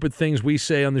from stupid things we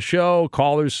say on the show,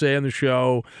 callers say on the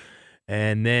show,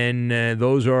 and then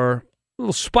those are a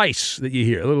little spice that you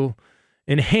hear, a little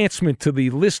enhancement to the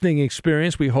listening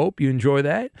experience. We hope you enjoy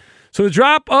that. So the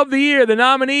drop of the year, the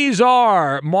nominees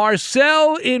are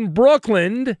Marcel in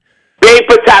Brooklyn. Baked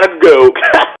potato gook.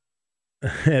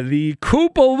 The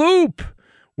Koopa Loop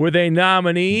were they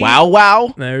nominee. Wow,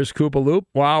 wow. There's Koopa Loop.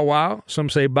 Wow, wow. Some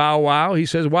say bow, wow. He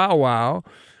says wow, wow.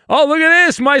 Oh, look at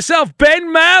this. Myself, Ben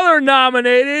Maller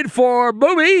nominated for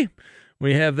Booby.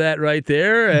 We have that right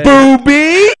there.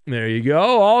 Booby! There you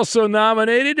go. Also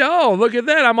nominated. Oh, look at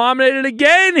that. I'm nominated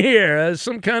again here as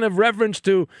some kind of reference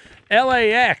to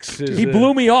LAX. He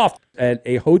blew me off at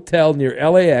a hotel near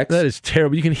LAX. That is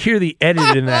terrible. You can hear the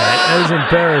edit in that. That is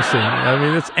embarrassing. I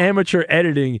mean, it's amateur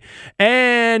editing.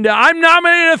 And I'm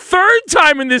nominated a third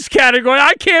time in this category.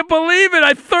 I can't believe it.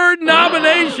 A third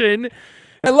nomination.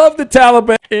 I love the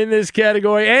Taliban in this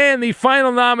category. And the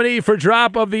final nominee for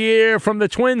Drop of the Year from the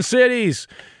Twin Cities.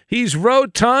 He's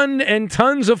rotund and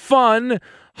tons of fun.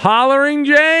 Hollering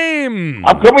James.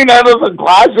 I'm coming out of the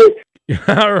closet.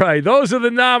 All right, those are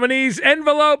the nominees.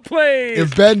 Envelope, please.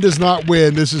 If Ben does not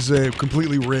win, this is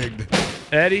completely rigged.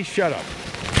 Eddie, shut up.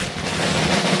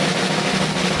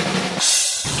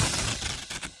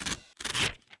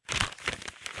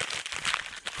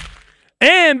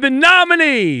 And the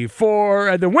nominee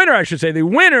for the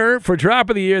winner for Drop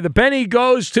of the Year, the Benny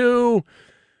goes to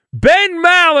Ben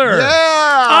Maller. Yeah!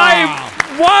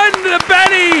 I won the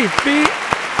Benny.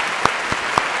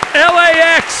 The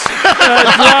LAX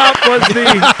drop was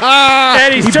the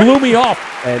Eddie. He blew me off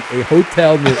at a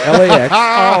hotel near LAX.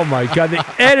 Oh my God, the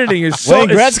editing is so Wayne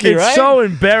Gretzky, it's right? so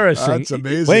embarrassing. That's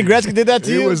amazing. Wayne Gretzky did that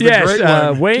to you? It was the Yes, great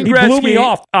one. Wayne He Gretzky. blew me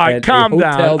off All right, at calm a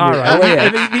down. hotel All near right,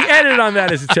 LAX. the edit on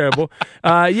that is terrible.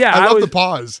 Yeah, I love was, the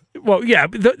pause. Well, yeah,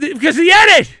 because the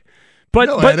edit. But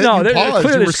No, but edit, no, you there- paused.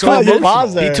 clearly You were there's so clear emotional.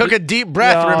 Pause there. He took a deep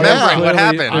breath, No, remembering what clearly-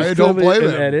 happened. there's I don't clearly blame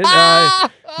an him.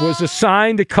 edit. Was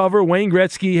assigned to cover. Wayne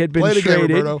Gretzky had been Play it again,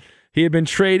 traded. Roberto. He had been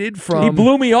traded from He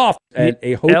blew me off at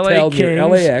a hotel LA near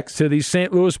Kings LAX. to the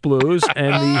St. Louis Blues,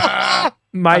 and the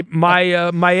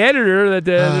my editor,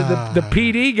 the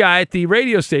PD guy at the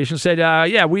radio station said,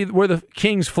 "Yeah, we're the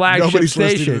Kings flagship Nobody's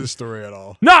listening station." to this story at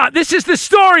all. No, this is the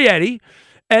story, Eddie.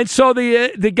 And so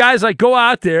the guys like go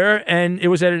out there, and it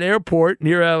was at an airport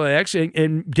near LAX,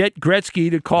 and get Gretzky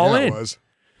to call in. It was.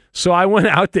 So I went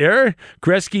out there.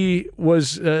 Gretzky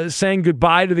was saying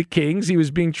goodbye to the Kings. He was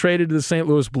being traded to the St.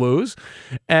 Louis Blues.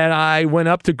 And I went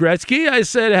up to Gretzky. I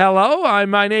said, hello,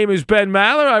 my name is Ben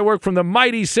Maller. I work from the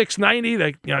mighty 690,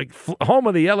 the home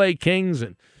of the L.A. Kings.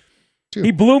 And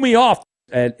He blew me off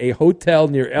at a hotel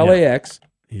near LAX.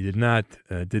 he did not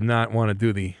want to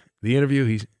do the interview.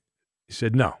 He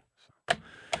said no.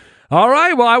 All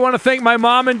right, well, I want to thank my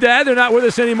mom and dad. They're not with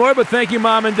us anymore, but thank you,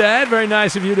 Mom and Dad. Very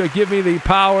nice of you to give me the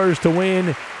powers to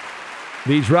win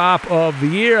the Drop of the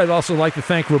Year. I'd also like to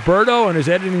thank Roberto and his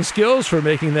editing skills for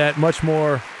making that much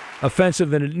more offensive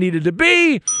than it needed to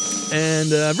be. And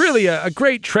really a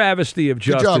great travesty of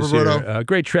justice job, Roberto. here. A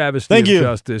great travesty Thank of you.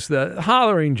 justice. The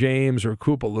Hollering James or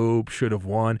Koopa Loop should have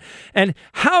won. And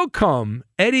how come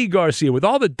Eddie Garcia, with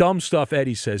all the dumb stuff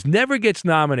Eddie says, never gets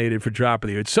nominated for Drop of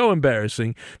the Year? It's so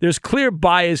embarrassing. There's clear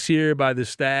bias here by the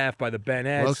staff, by the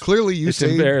Bennettes. Well, clearly you It's say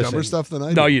embarrassing. dumber stuff than I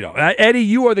do. No, you don't. Eddie,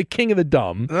 you are the king of the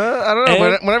dumb. I don't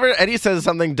know. And- Whenever Eddie says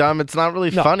something dumb, it's not really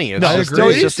funny. It's No, just, no,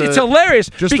 it's it's, just it's a- hilarious.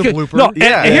 Just a because, blooper. No,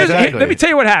 Yeah, and exactly. let me tell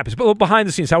you what happens. But behind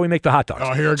the scenes, how we make the hot dogs.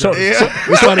 Oh, here it So, goes.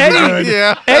 Yeah. so gonna be Eddie, good.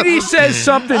 Yeah. Eddie says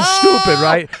something stupid,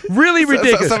 right? Really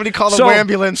ridiculous. somebody call the So-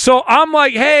 ambulance. So I'm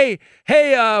like, hey,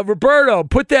 Roberto,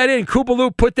 put that in. Koopa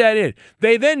Loop, put that in.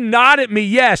 They then nod at me,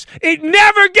 yes. It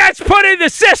never gets put in the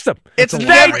system. It's They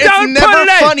never- it's don't never put it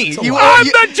in. funny. I'm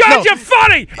the judge of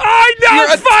funny. I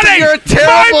know funny. You're a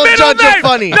terrible My middle judge of name-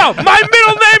 funny. No, my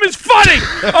middle name is funny.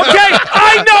 Okay?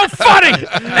 I know funny.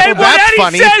 And what that's Eddie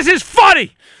funny. says is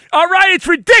funny. All right, it's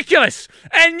ridiculous.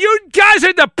 And you guys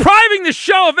are depriving the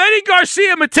show of Eddie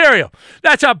Garcia material.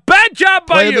 That's a bad job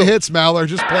by Play you. the hits, Maller.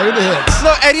 Just play the hits.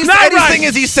 No, Eddie's Not right. thing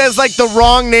is he says like the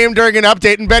wrong name during an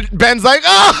update, and Ben's like,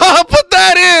 "Oh, put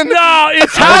that in." No,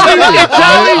 it's how he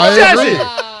I says agree.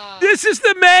 it. This is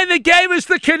the man that gave us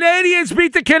the Canadians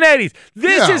beat the Canadians.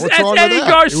 This Yeah, is what's wrong with Eddie that?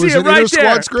 It was Garcia an right inter-squad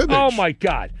there. scrimmage. Oh my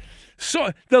God.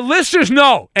 So the listeners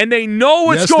know, and they know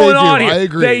what's Yes, going they do. on here. I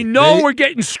agree. They know we're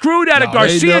getting screwed out of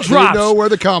Garcia drops. They know where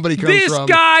the comedy comes this from.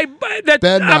 guy,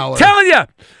 Ben I'm Maller. telling you,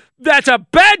 that's a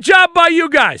bad job by you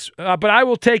guys. But I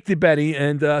will take the Benny,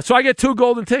 and so I get 2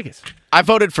 golden tickets. I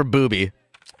voted for Booby.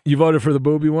 You voted for the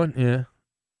Booby one?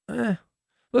 Yeah.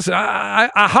 Listen, I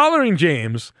Hollering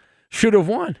James should have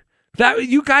won.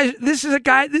 You guys, this is a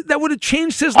guy that would have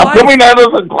changed his life.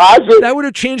 That would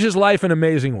have changed his life in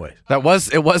amazing ways. It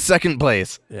was second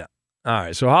place. Yeah. All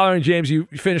right. So Hollering James, you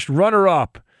finished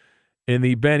runner-up in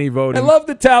the Benny voting. I love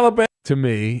the Taliban. To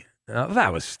me,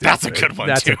 that was stupid. That's a good one,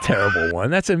 That's too. a terrible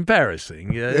one. That's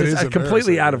embarrassing. It is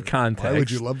completely embarrassing. out of context. Why would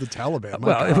you love the Taliban? My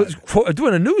Well, it God. was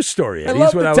doing a news story. I Eddie, love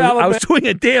is what the I was Taliban. doing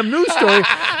a damn news story,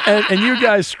 and you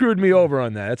guys screwed me over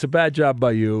on that. That's a bad job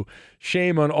by you.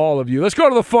 Shame on all of you. Let's go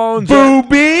to the phones.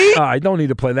 Booby. I don't need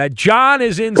to play that. John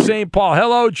is in St. Paul.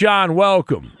 Hello, John.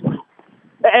 Welcome.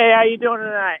 Hey, how you doing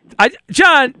tonight?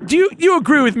 John, do you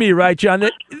agree with me, right, John,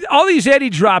 that all these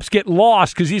Eddie drops get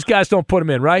lost because these guys don't put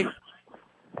them in, right?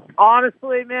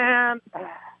 Honestly, man,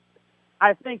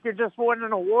 I think you're just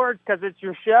winning awards because it's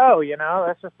your show, you know?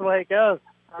 That's just the way it goes.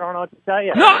 I don't know what to tell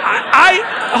you. No,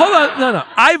 hold on. No.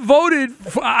 I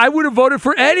would have voted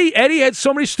for Eddie. Eddie had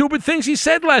so many stupid things he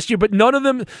said last year, but none of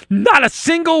them, not a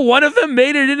single one of them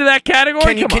made it into that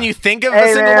category. Can you think of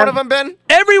a single one of them, Ben?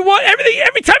 Every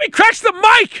time he cracks the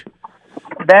mic.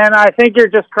 Ben, I think you're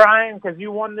just crying because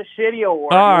you won the shitty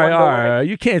award. All right.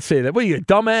 You can't say that. What are you, a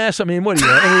dumbass? I mean, what are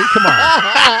you? Come on.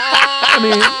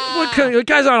 The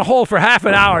guy's on hold for half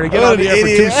an hour to get on the air for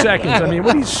 2 seconds. I mean,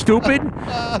 what are you, stupid?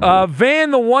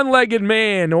 Van, the one-legged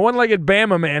man, the one-legged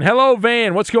Bama man. Hello,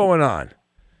 Van. What's going on?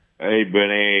 Hey,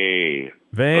 Benny.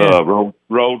 Van.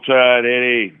 Roll Tide,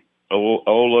 Eddie.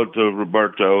 Ola to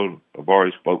Roberto. I've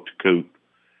already spoke to Coop.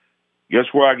 Guess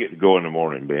where I get to go in the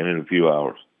morning, Ben, in a few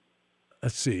hours?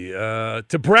 Let's see.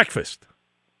 To breakfast.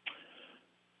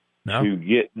 No? To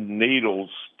get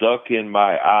needles stuck in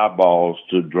my eyeballs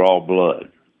to draw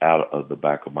blood out of the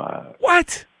back of my eye.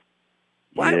 What?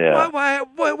 Yeah.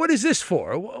 What is this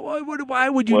for? Why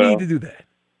would you need to do that?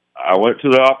 I went to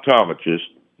the optometrist.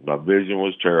 My vision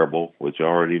was terrible, which I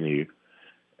already knew.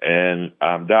 And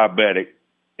I'm diabetic,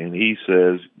 and he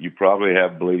says, you probably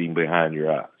have bleeding behind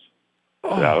your eyes.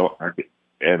 Oh.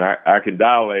 I can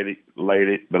dilate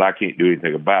it, but I can't do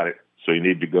anything about it. So you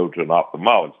need to go to an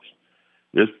ophthalmologist.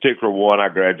 This particular one, I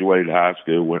graduated high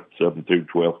school, went 7th through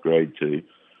 12th grade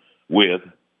with.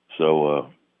 So,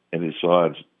 and his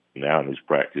son's now in his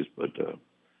practice. But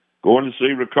going to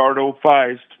see Ricardo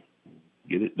Feist,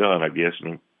 get it done, I guess,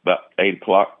 in about 8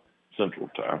 o'clock Central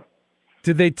Time.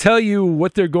 Did they tell you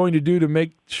what they're going to do to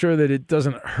make sure that it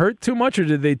doesn't hurt too much, or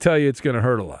did they tell you it's going to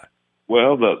hurt a lot?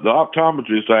 Well, the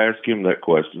optometrist, I asked him that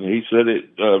question. He said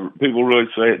people really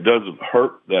say it doesn't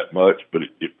hurt that much, but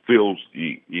it feels,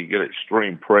 you get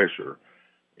extreme pressure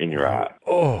in your eye.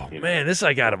 Oh, man, this is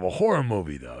like out of a horror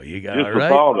movie, though. You got Just it, the right?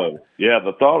 thought of it. Yeah,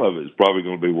 the thought of it is probably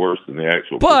going to be worse than the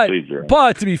actual procedure.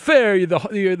 But to be fair,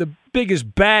 you're the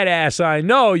biggest badass I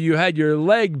know. You had your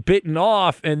leg bitten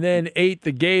off and then ate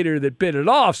the gator that bit it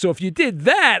off. So if you did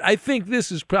that, I think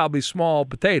this is probably small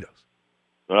potatoes.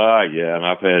 Yeah, and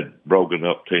I've had broken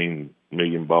up 10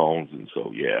 million bones, and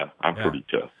so, I'm pretty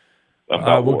tough.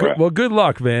 Well, good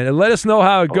luck, man. And let us know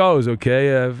how it goes,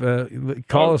 okay?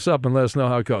 Call us up and let us know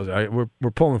how it goes. All right,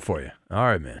 we're pulling for you. All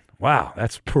right, man. Wow,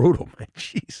 that's brutal, man.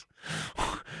 Jeez.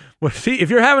 Well, see, if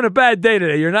you're having a bad day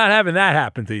today, you're not having that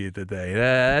happen to you today.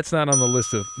 That's not on the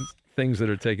list of things that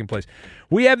are taking place.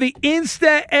 We have the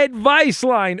Insta Advice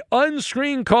Line.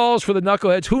 Unscreened calls for the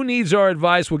knuckleheads. Who needs our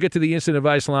advice? We'll get to the Instant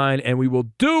Advice Line, and we will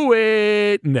do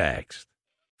it next.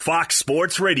 Fox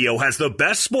Sports Radio has the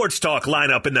best sports talk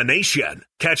lineup in the nation.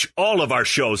 Catch all of our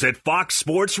shows at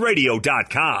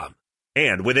foxsportsradio.com.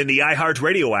 And within the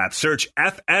iHeartRadio app, search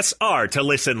FSR to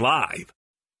listen live.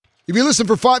 If you listen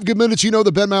for 5 good minutes, you know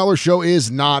the Ben Maller Show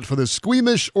is not for the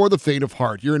squeamish or the faint of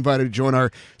heart. You're invited to join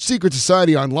our secret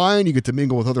society online. You get to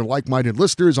mingle with other like-minded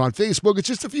listeners on Facebook. It's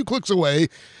just a few clicks away.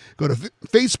 Go to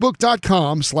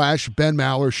facebook.com/Ben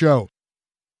Maller Show.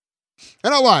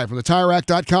 And now live from the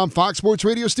TireRack.com Fox Sports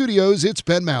Radio studios, it's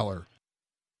Ben Maller.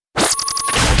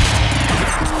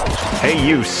 Hey,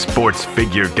 you sports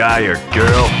figure guy or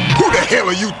girl. Who the hell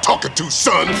are you talking to,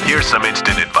 son? Here's some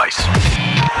instant advice.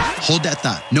 Hold that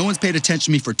thought. No one's paid attention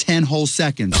to me for 10 whole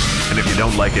seconds. And if you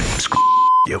don't like it, screw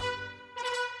you.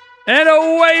 And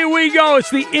away we go.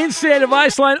 It's the Instant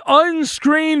Advice Line,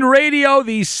 unscreened radio.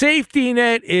 The safety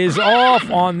net is off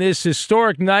on this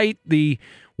historic night, the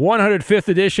 105th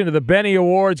edition of the Benny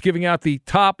Awards, giving out the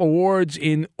top awards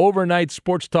in overnight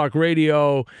sports talk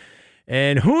radio.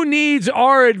 And who needs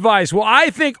our advice? Well,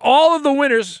 I think all of the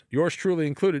winners, yours truly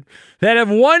included, that have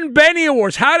won Benny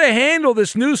Awards, how to handle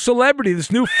this new celebrity,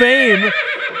 this new fame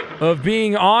of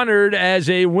being honored as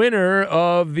a winner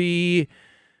of the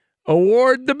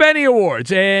award, the Benny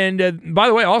Awards. And by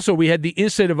the way, also, we had the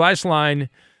Instant Advice Line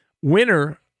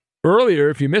winner earlier.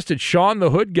 If you missed it, Sean the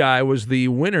Hood Guy was the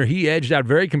winner. He edged out,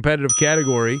 very competitive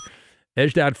category,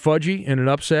 edged out Fudgy in an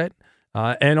upset.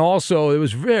 And also, it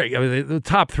was the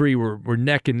top three were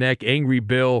neck and neck. Angry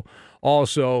Bill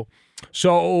also.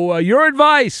 So your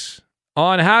advice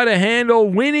on how to handle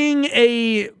winning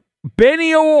a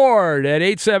Benny Award at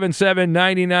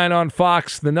 877-99 on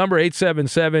Fox. The number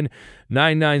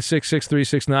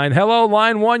 877-996-6369. Hello,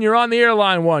 line 1. You're on the air,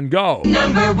 line 1. Go.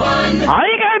 Number 1. All you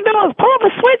gotta do is pull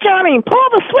the switch on him. Pull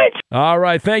the switch. All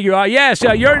right, thank you. Yes,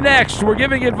 you're next. We're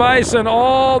giving advice on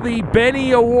all the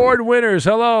Benny Award winners.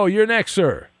 Hello, you're next,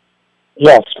 sir.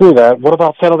 Yeah, screw that. What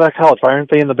about Saddleback College? Why aren't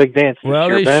they in the big dance? Well,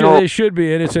 they should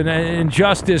be, and it's an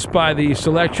injustice by the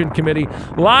selection committee.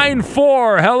 Line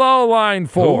 4. Hello, line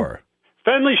 4.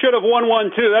 Fenley should have won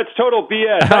one, too. That's total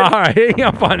BS. All right, hang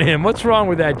up on him. What's wrong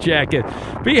with that jacket?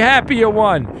 Be happy you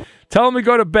won. Tell him to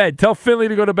go to bed. Tell Finley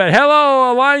to go to bed.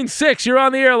 Hello, line 6. You're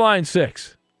on the air, line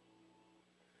 6.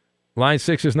 Line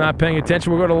 6 is not paying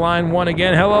attention. We'll go to line 1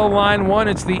 again. Hello, line 1.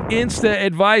 It's the Insta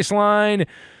Advice line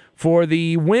for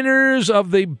the winners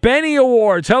of the Benny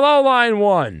Awards. Hello, line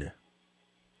 1.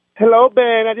 Hello,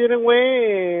 Ben. I didn't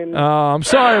win. Oh, I'm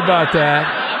sorry about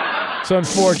that. It's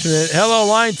unfortunate. Hello,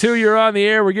 line 2. You're on the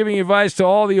air. We're giving advice to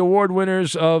all the award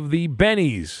winners of the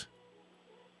Bennies.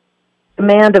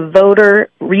 Demand a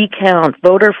voter recount,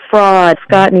 voter fraud.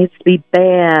 Scott needs to be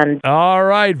banned. All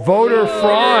right, voter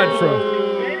fraud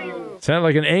from. Sound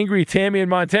like an angry Tammy in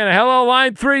Montana. Hello,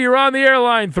 line 3. You're on the air,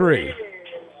 line 3.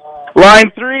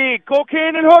 Line 3,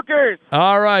 cocaine and hookers.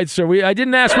 All right, sir. I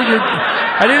didn't ask what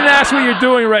you're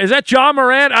doing. Right? Is that John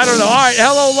Morant? I don't know. All right.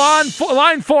 Hello,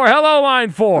 line 4. Hello,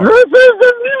 line 4.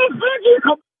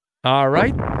 All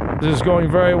right. This is going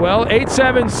very well.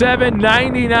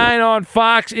 877-99 on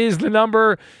Fox is the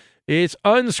number. It's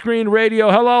Unscreened Radio.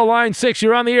 Hello, line 6.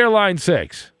 You're on the air, line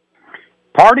 6.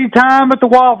 Party time at the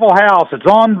Waffle House. It's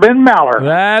on Ben Maller.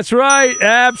 That's right.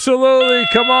 Absolutely.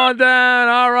 Come on down.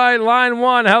 All right, line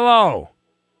 1. Hello.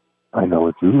 I know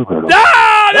it's you, Roberto. There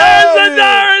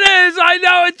it is. I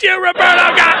know it's you,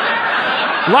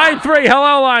 Roberto. Line 3.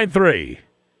 Hello, line 3.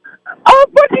 I'm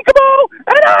Bunty Cabal,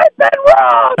 and I've been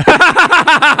wrong.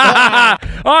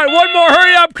 All right, one more.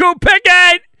 Hurry up, Coop. Pick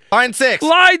it. Line 6.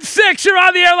 Line 6. You're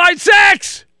on the air. Line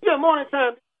 6. Good morning,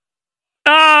 time.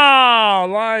 Oh,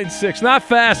 line 6. Not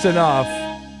fast enough.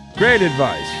 Great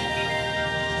advice.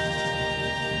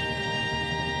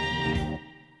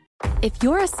 If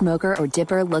you're a smoker or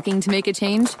dipper looking to make a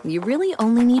change, you really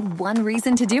only need one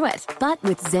reason to do it. But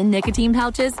with Zyn nicotine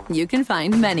pouches, you can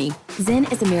find many.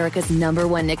 Zyn is America's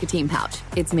 #1 nicotine pouch.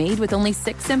 It's made with only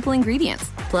 6 simple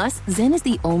ingredients. Plus, Zyn is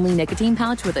the only nicotine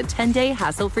pouch with a 10-day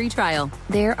hassle-free trial.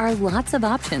 There are lots of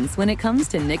options when it comes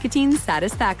to nicotine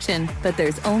satisfaction, but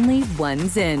there's only one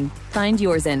Zyn. Find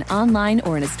your Zyn online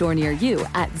or in a store near you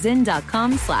at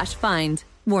zyn.com/find.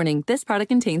 Warning, this product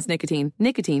contains nicotine.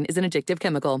 Nicotine is an addictive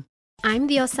chemical. I'm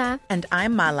Diosa. And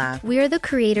I'm Mala. We are the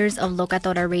creators of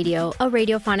Locatora Radio, a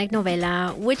radiophonic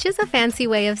novela, which is a fancy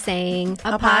way of saying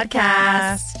a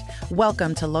podcast.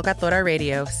 Welcome to Locatora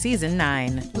Radio, Season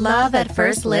 9. Love at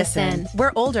first listen.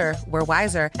 We're older, we're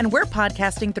wiser, and we're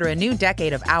podcasting through a new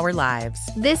decade of our lives.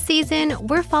 This season,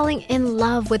 we're falling in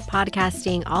love with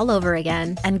podcasting all over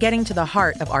again. And getting to the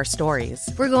heart of our stories.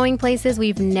 We're going places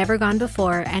we've never gone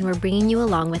before, and we're bringing you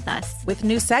along with us. With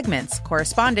new segments,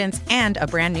 correspondence, and a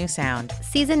brand new sound.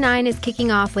 Season 9 is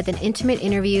kicking off with an intimate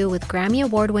interview with Grammy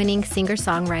Award-winning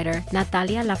singer-songwriter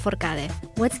Natalia Lafourcade.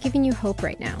 What's giving you hope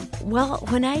right now? Well,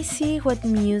 when I see what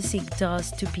music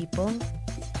does to people,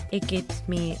 it gives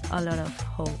me a lot of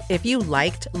hope. If you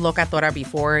liked Locatora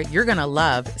before, you're going to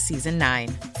love Season 9.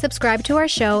 Subscribe to our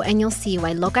show and you'll see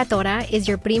why Locatora is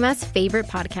your prima's favorite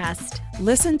podcast.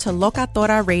 Listen to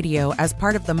Locatora Radio as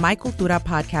part of the My Cultura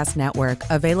Podcast Network,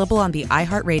 available on the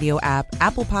iHeartRadio app,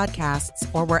 Apple Podcasts,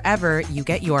 or wherever you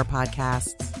get your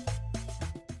podcasts.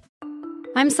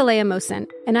 I'm Saleha Mohsen,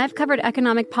 and I've covered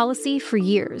economic policy for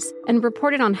years and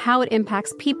reported on how it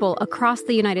impacts people across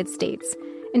the United States.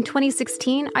 In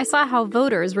 2016, I saw how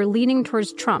voters were leaning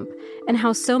towards Trump and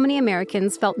how so many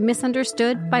Americans felt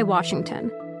misunderstood by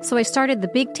Washington. So I started The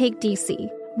Big Take DC.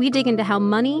 We dig into how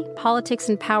money, politics,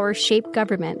 and power shape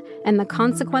government and the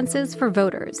consequences for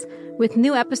voters. With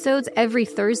new episodes every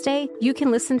Thursday, you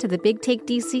can listen to The Big Take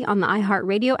DC on the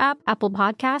iHeartRadio app, Apple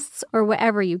Podcasts, or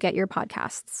wherever you get your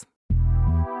podcasts.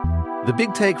 The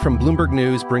Big Take from Bloomberg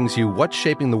News brings you what's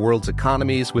shaping the world's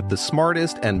economies with the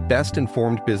smartest and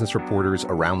best-informed business reporters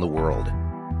around the world.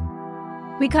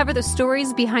 We cover the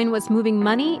stories behind what's moving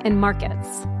money and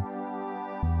markets.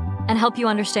 And help you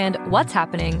understand what's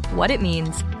happening, what it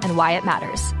means, and why it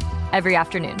matters. Every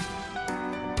afternoon.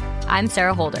 I'm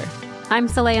Sarah Holder. I'm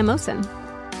Saleha Mohsin.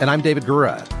 And I'm David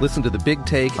Gura. Listen to The Big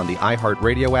Take on the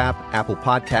iHeartRadio app, Apple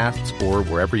Podcasts, or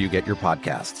wherever you get your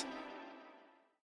podcasts.